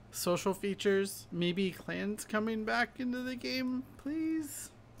social features, maybe clans coming back into the game, please.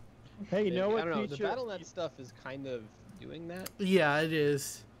 Hey, you know what I don't know. The feature? Battle.net stuff is kind of doing that. Yeah, it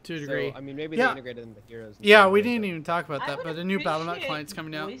is to a degree. So, I mean, maybe Yeah. they integrated in the heroes. and Yeah, stuff, we but- didn't even talk about I that, would but a new Battle.net appreciate client's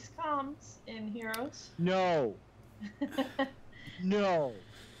coming out. Voice comms in Heroes. No. No.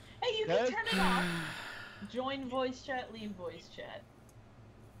 Hey, you can turn it off. Join voice chat, leave voice chat.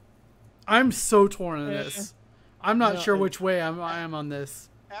 I'm so torn on this. I'm not No, sure and- which way I am on this.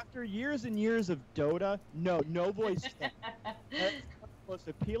 After years and years of Dota, no voice chat. That's one of the most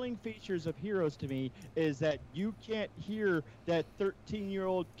appealing features of Heroes to me is that you can't hear that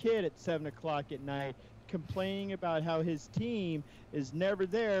 13-year-old kid at 7 o'clock at night complaining about how his team is never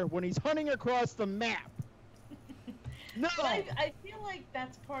there when he's hunting across the map. No. But I feel like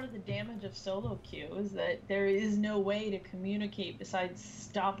that's part of the damage of solo queue is that there is no way to communicate besides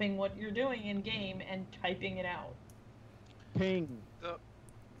stopping what you're doing in game and typing it out. Ping.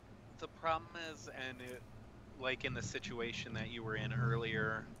 The problem is, like in the situation that you were in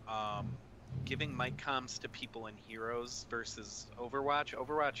earlier, giving mic comms to people in Heroes versus Overwatch.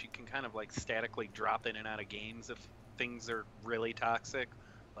 Overwatch, you can kind of like statically drop in and out of games if things are really toxic.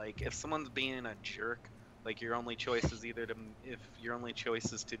 Like if someone's being a jerk, like your only choice is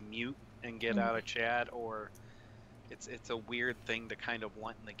to mute and get out of chat, or it's a weird thing to kind of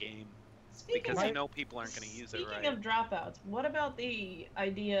want in the game. Because you know people aren't going to use it right. Speaking of dropouts, what about the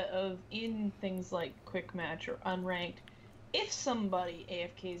idea of in things like Quick Match or Unranked, if somebody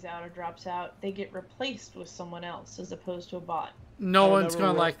AFKs out or drops out, they get replaced with someone else as opposed to a bot? No I'll one's never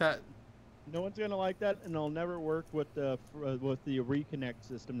gonna work. like that. No one's gonna like that, and it'll never work with the reconnect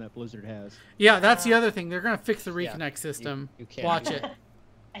system that Blizzard has. Yeah, that's the other thing. They're gonna fix the Yeah, reconnect system. You can't. Watch do it. that.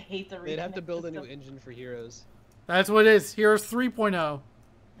 I hate the They'd have to reconnect build a new system. engine for Heroes. That's what it is. Heroes 3.0.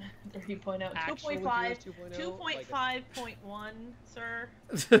 3.0. Actual 2.5. Heroes 2.0, like a- 2.5.1, sir.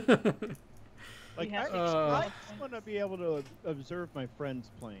 Like, We have to I explore. just want to be able to observe my friends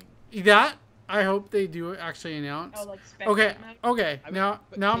playing. That I hope they do actually announce. Oh, like Okay, spectate mode? okay. I mean, Now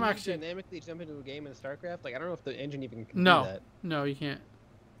but I'm can you actually dynamically jump into a game in StarCraft. Like I don't know if the engine even can do no, that. no, you can't.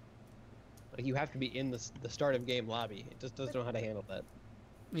 Like you have to be in the start of game lobby. It just doesn't know how to handle that.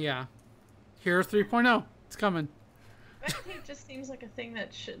 Yeah, Heroes 3.0. It's coming. Spectate just seems like a thing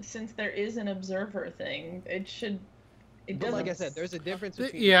that should, since there is an observer thing, it should. It But doesn't. like I said, there's a difference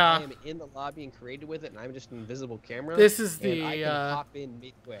Th- between yeah. I am in the lobby and created with it, and I'm just an invisible camera. This is and I the can hop in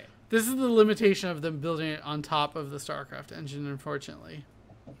midway. this is the limitation of them building it on top of the StarCraft engine, unfortunately.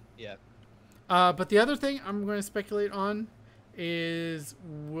 Yeah. But the other thing I'm going to speculate on is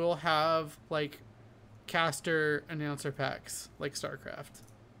we'll have like caster announcer packs like StarCraft.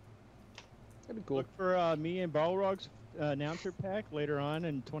 That'd be cool. Look for me and Balrog's announcer pack later on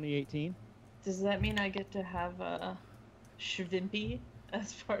in 2018. Does that mean I get to have a Shrimpy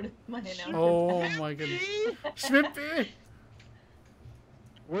as part of my announcer? Oh my goodness. Schmippy!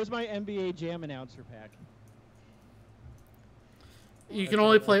 Where's my NBA Jam announcer pack? You can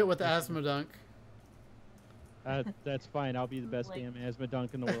only play it with Asmodunk. That's fine. I'll be the best Like- damn asthma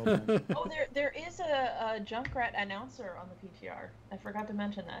dunk in the world. Then. Oh, there is a Junkrat announcer on the PTR. I forgot to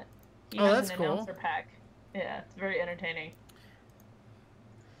mention that. He Oh, has that's an cool. announcer pack. Yeah, it's very entertaining.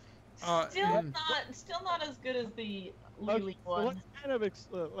 Uh, Still mm. not as good as the Okay, Lily so one.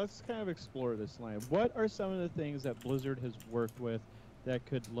 let's kind of explore this line. What are some of the things that Blizzard has worked with that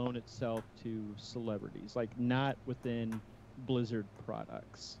could loan itself to celebrities, like not within Blizzard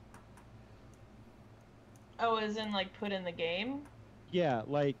products? Oh, as in like put in the game? Yeah,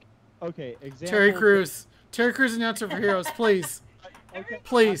 like okay, example. Terry Crews. Terry Crews announcer for Heroes, please. Okay,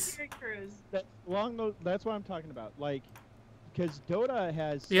 Please. Terry Crews. that's what I'm talking about. Like, because Dota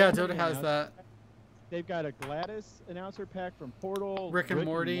has. so Yeah, many Dota has announcer- that. They've got a Gladys announcer pack from Portal. Rick and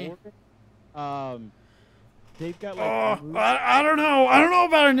Morty. They've got like. Oh, Groot, I don't know. I don't know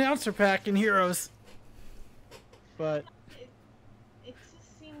about announcer pack in Heroes. but It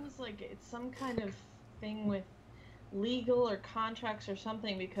just seems like it's some kind of thing with legal or contracts or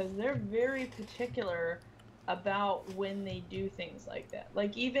something because they're very particular about when they do things like that.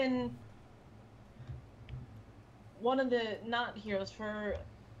 Like even one of the not Heroes for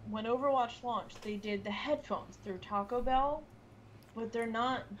when Overwatch launched, they did the headphones through Taco Bell, but they're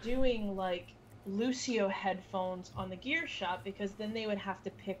not doing like Lucio headphones on the Gear Shop because then they would have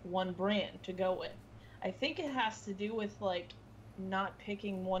to pick one brand to go with. I think it has to do with like not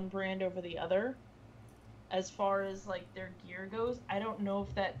picking one brand over the other as far as like their gear goes. I don't know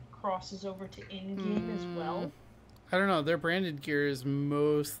if that crosses over to in-game as well. I don't know. Their branded gear is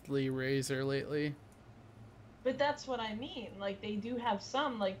mostly Razer lately. But that's what I mean. Like they do have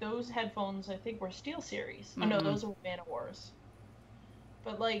some, like those headphones I think were Steel Series. Oh no, Mhm. those are Mana Wars.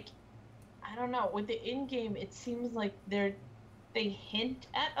 But like I don't know, with the in-game it seems like they hint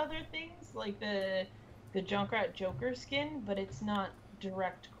at other things like the Junkrat Joker skin, but it's not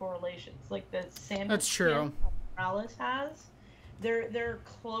direct correlations. Like the Sandwich That's true. skin Morales has. They're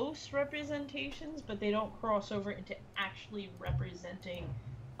close representations, but they don't cross over into actually representing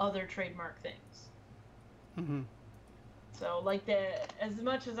other trademark things. Mm-hmm. So, like as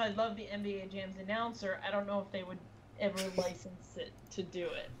much as I love the NBA Jam's announcer, I don't know if they would ever license it to do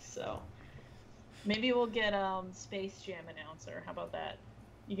it. So, maybe we'll get Space Jam announcer. How about that?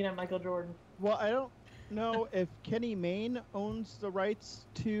 You can have Michael Jordan. well, I don't know if Kenny Mayne owns the rights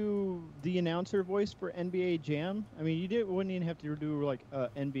to the announcer voice for NBA Jam. I mean, wouldn't even have to do like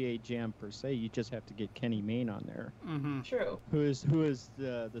NBA Jam per se. You just have to get Kenny Mayne on there, Mm-hmm. True. who is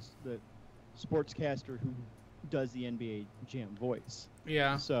the sportscaster who does the NBA Jam voice.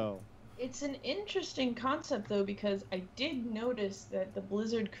 Yeah. So It's an interesting concept though because I did notice that the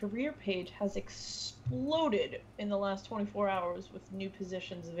Blizzard career page has exploded in the last 24 hours with new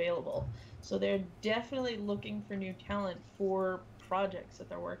positions available. So they're definitely looking for new talent for projects that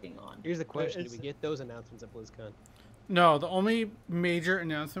they're working on. Here's the question: Do it's- we get those announcements at BlizzCon? No, the only major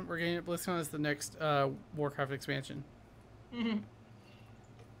announcement we're getting at BlizzCon is the next Warcraft expansion.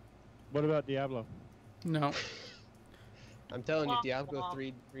 what about Diablo? No. I'm telling you, Wah, Diablo wah.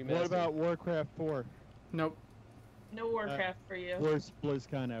 3 remastered. What about Warcraft 4? Nope. No Warcraft for you. Worst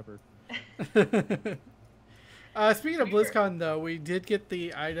BlizzCon ever. Speaking of Weird. BlizzCon, though, we did get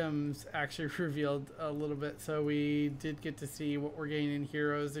the items actually revealed a little bit. So we did get to see what we're getting in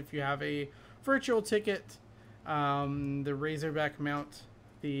Heroes. If you have a virtual ticket, the Razorback mount,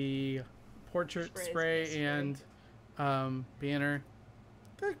 the portrait spray, and banner,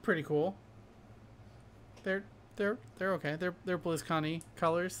 they're pretty cool. They're they're okay. They're BlizzCon-y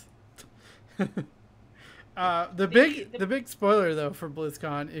colors. The big spoiler though for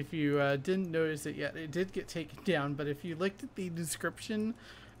BlizzCon, if you didn't notice it yet, it did get taken down. But if you looked at the description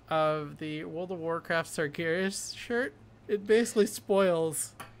of the World of Warcraft Sargeras shirt, it basically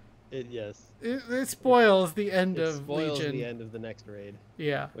spoils. It spoils the end of spoils Legion. the end of the next raid.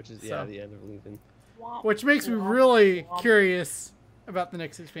 Yeah. Which is so. the end of Legion. Which makes me really curious about the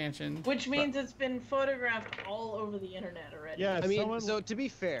next expansion. Which means it's been photographed all over the internet already. Yeah, I mean, so to be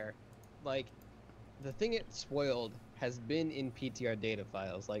fair, like, the thing it spoiled has been in PTR data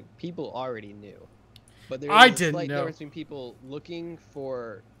files. Like, people already knew. But there I is a didn't slight know. difference between people looking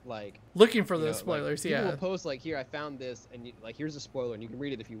for, like... Looking for you those know, spoilers, like, people yeah. will post, like, here, I found this, and, you, like, here's a spoiler, and you can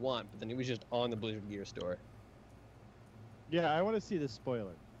read it if you want, but then it was just on the Blizzard Gear store. Yeah, I want to see the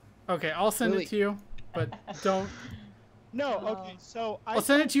spoiler. Okay, I'll send Really? it to you, but don't... No, okay, so I'll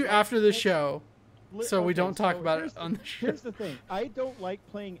send it to you after the show, so we don't talk about it here's on the show. Here's the thing. I don't like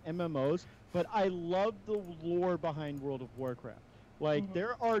playing MMOs, but I love the lore behind World of Warcraft. Like,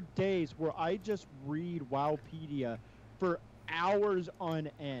 there are days where I just read Wowpedia for hours on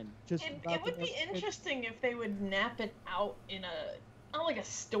end. Just It would be interesting if they would nap it out in not like a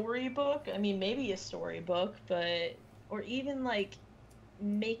storybook. I mean, maybe a storybook, but or even like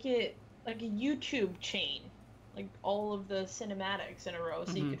make it like a YouTube chain, like all of the cinematics in a row,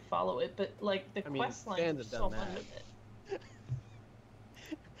 so you could follow it. But like the quest lines, fans are have so done much that. of it.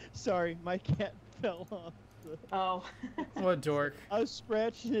 Sorry, my cat fell off. Oh. What a dork. I was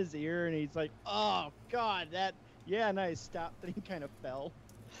scratching his ear, and he's like, "Oh God, that." Yeah, and I stopped, and he kind of fell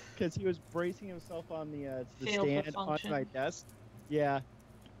because he was bracing himself on the Failed to stand on function. my desk. Yeah.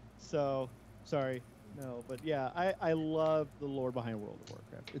 So, sorry. No, but yeah, I love the lore behind World of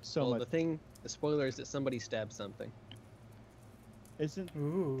Warcraft. It's so Well, much. the spoiler is that somebody stabbed something.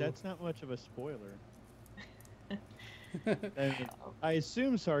 Ooh. That's not much of a spoiler. I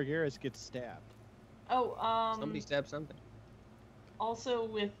assume Sargeras gets stabbed. Oh, Somebody stabbed something. also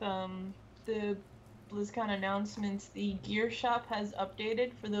with the BlizzCon announcements, the gear shop has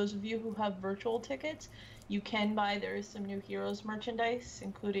updated. For those of you who have virtual tickets, you can buy. There is some new Heroes merchandise,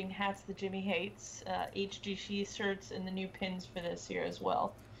 including hats that Jimmy hates, HGC shirts, and the new pins for this year as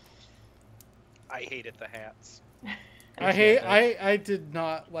well. I hated the hats. I did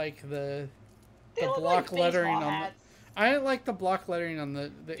not like the They look block like lettering baseball on hats. I didn't like the block lettering on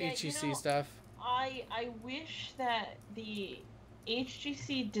the Yeah, HEC you know, stuff. I wish that the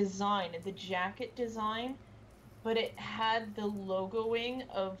HGC design, the jacket design, but it had the logoing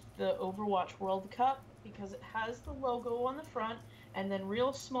of the Overwatch World Cup, because it has the logo on the front and then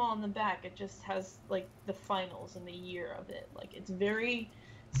real small on the back it just has like the finals and the year of it. Like, it's very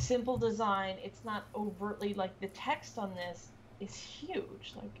simple design. It's not overtly, like, the text on this is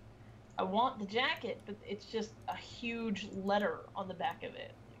huge. Like, I want the jacket, but it's just a huge letter on the back of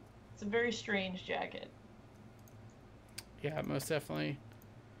it. It's a very strange jacket. Yeah, most definitely.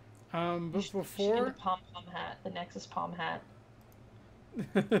 But You should get before... the pom-pom hat, the Nexus pom hat.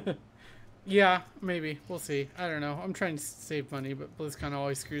 Yeah, maybe. We'll see. I don't know. I'm trying to save money, but BlizzCon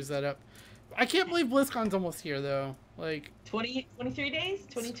always screws that up. I can't believe BlizzCon's almost here, though. Like... 23 days?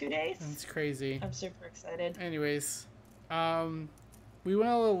 22 days? It's crazy. I'm super excited. Anyways, we went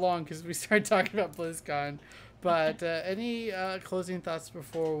a little long because we started talking about BlizzCon. But any closing thoughts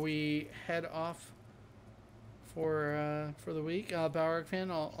before we head off for the week? Powerhour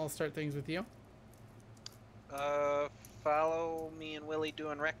fan, I'll start things with you. Follow me and Willie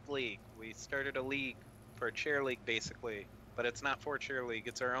doing Rec League. We started a league for a cheer league, basically. But it's not for cheer league,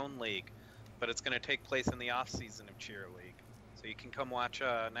 it's our own league. But it's going to take place in the off-season of cheer league. So you can come watch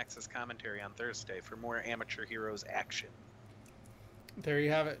Nexus commentary on Thursday for more Amateur Heroes action. There you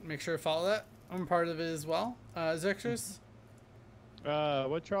have it. Make sure to follow that. I'm part of it as well. Zextras?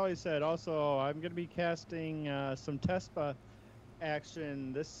 What Charlie said. Also, I'm going to be casting some TESPA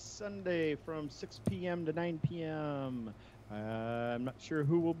action this Sunday from 6 p.m. to 9 p.m. I'm not sure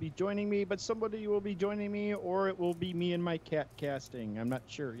who will be joining me, but somebody will be joining me, or it will be me and my cat casting. I'm not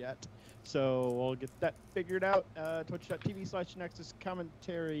sure yet. So we'll get that figured out. Twitch.tv/Nexus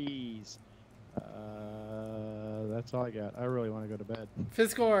commentaries. That's all I got. I really want to go to bed.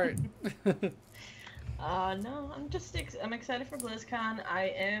 Physical art. No, I'm excited for BlizzCon. I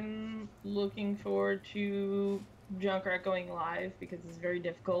am looking forward to Junkrat going live because it's very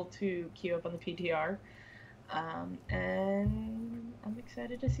difficult to queue up on the PTR. And I'm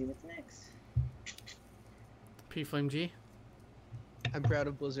excited to see what's next. P Flame G. I'm proud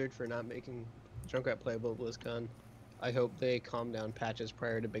of Blizzard for not making Junkrat playable at BlizzCon. I hope they calm down patches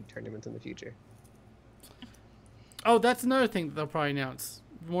prior to big tournaments in the future. Oh, that's another thing that they'll probably announce.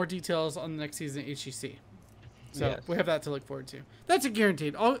 More details on the next season HEC. So Yes. we have that to look forward to. That's a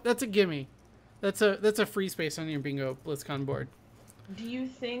guaranteed. That's a gimme. That's a free space on your bingo BlizzCon board. Do you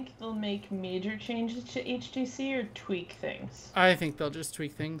think they'll make major changes to HTC or tweak things? I think they'll just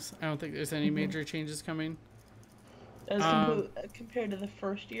tweak things. I don't think there's any major changes coming. As compared to the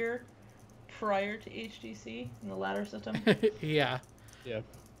first year prior to HTC in the ladder system? Yeah. Yeah.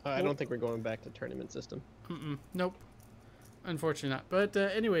 I don't think we're going back to tournament system. Nope. Unfortunately not. But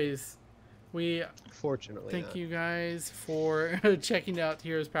anyways, we Fortunately, thank not. you guys for checking out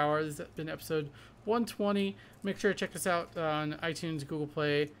Heroes Power. This has been episode 120. Make sure to check us out on iTunes, Google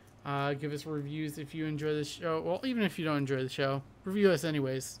Play. Give us reviews if you enjoy the show. Well, even if you don't enjoy the show, review us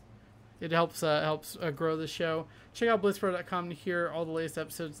anyways. It helps grow the show. Check out blizzpro.com to hear all the latest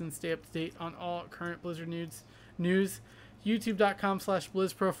episodes and stay up to date on all current Blizzard news.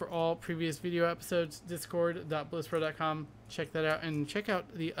 YouTube.com/BlizzPro for all previous video episodes. Discord.BlizzPro.com. Check that out. And check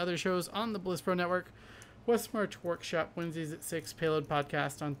out the other shows on the BlizzPro Network. West March Workshop, Wednesdays at 6. Payload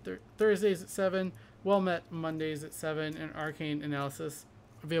Podcast on Thursdays at 7. Well Met, Mondays at 7. And Arcane Analysis,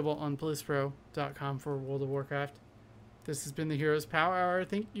 available on BlizzPro.com for World of Warcraft. This has been the Heroes Power Hour.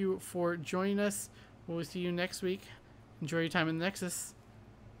 Thank you for joining us. We'll see you next week. Enjoy your time in the Nexus.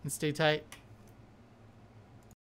 And stay tight.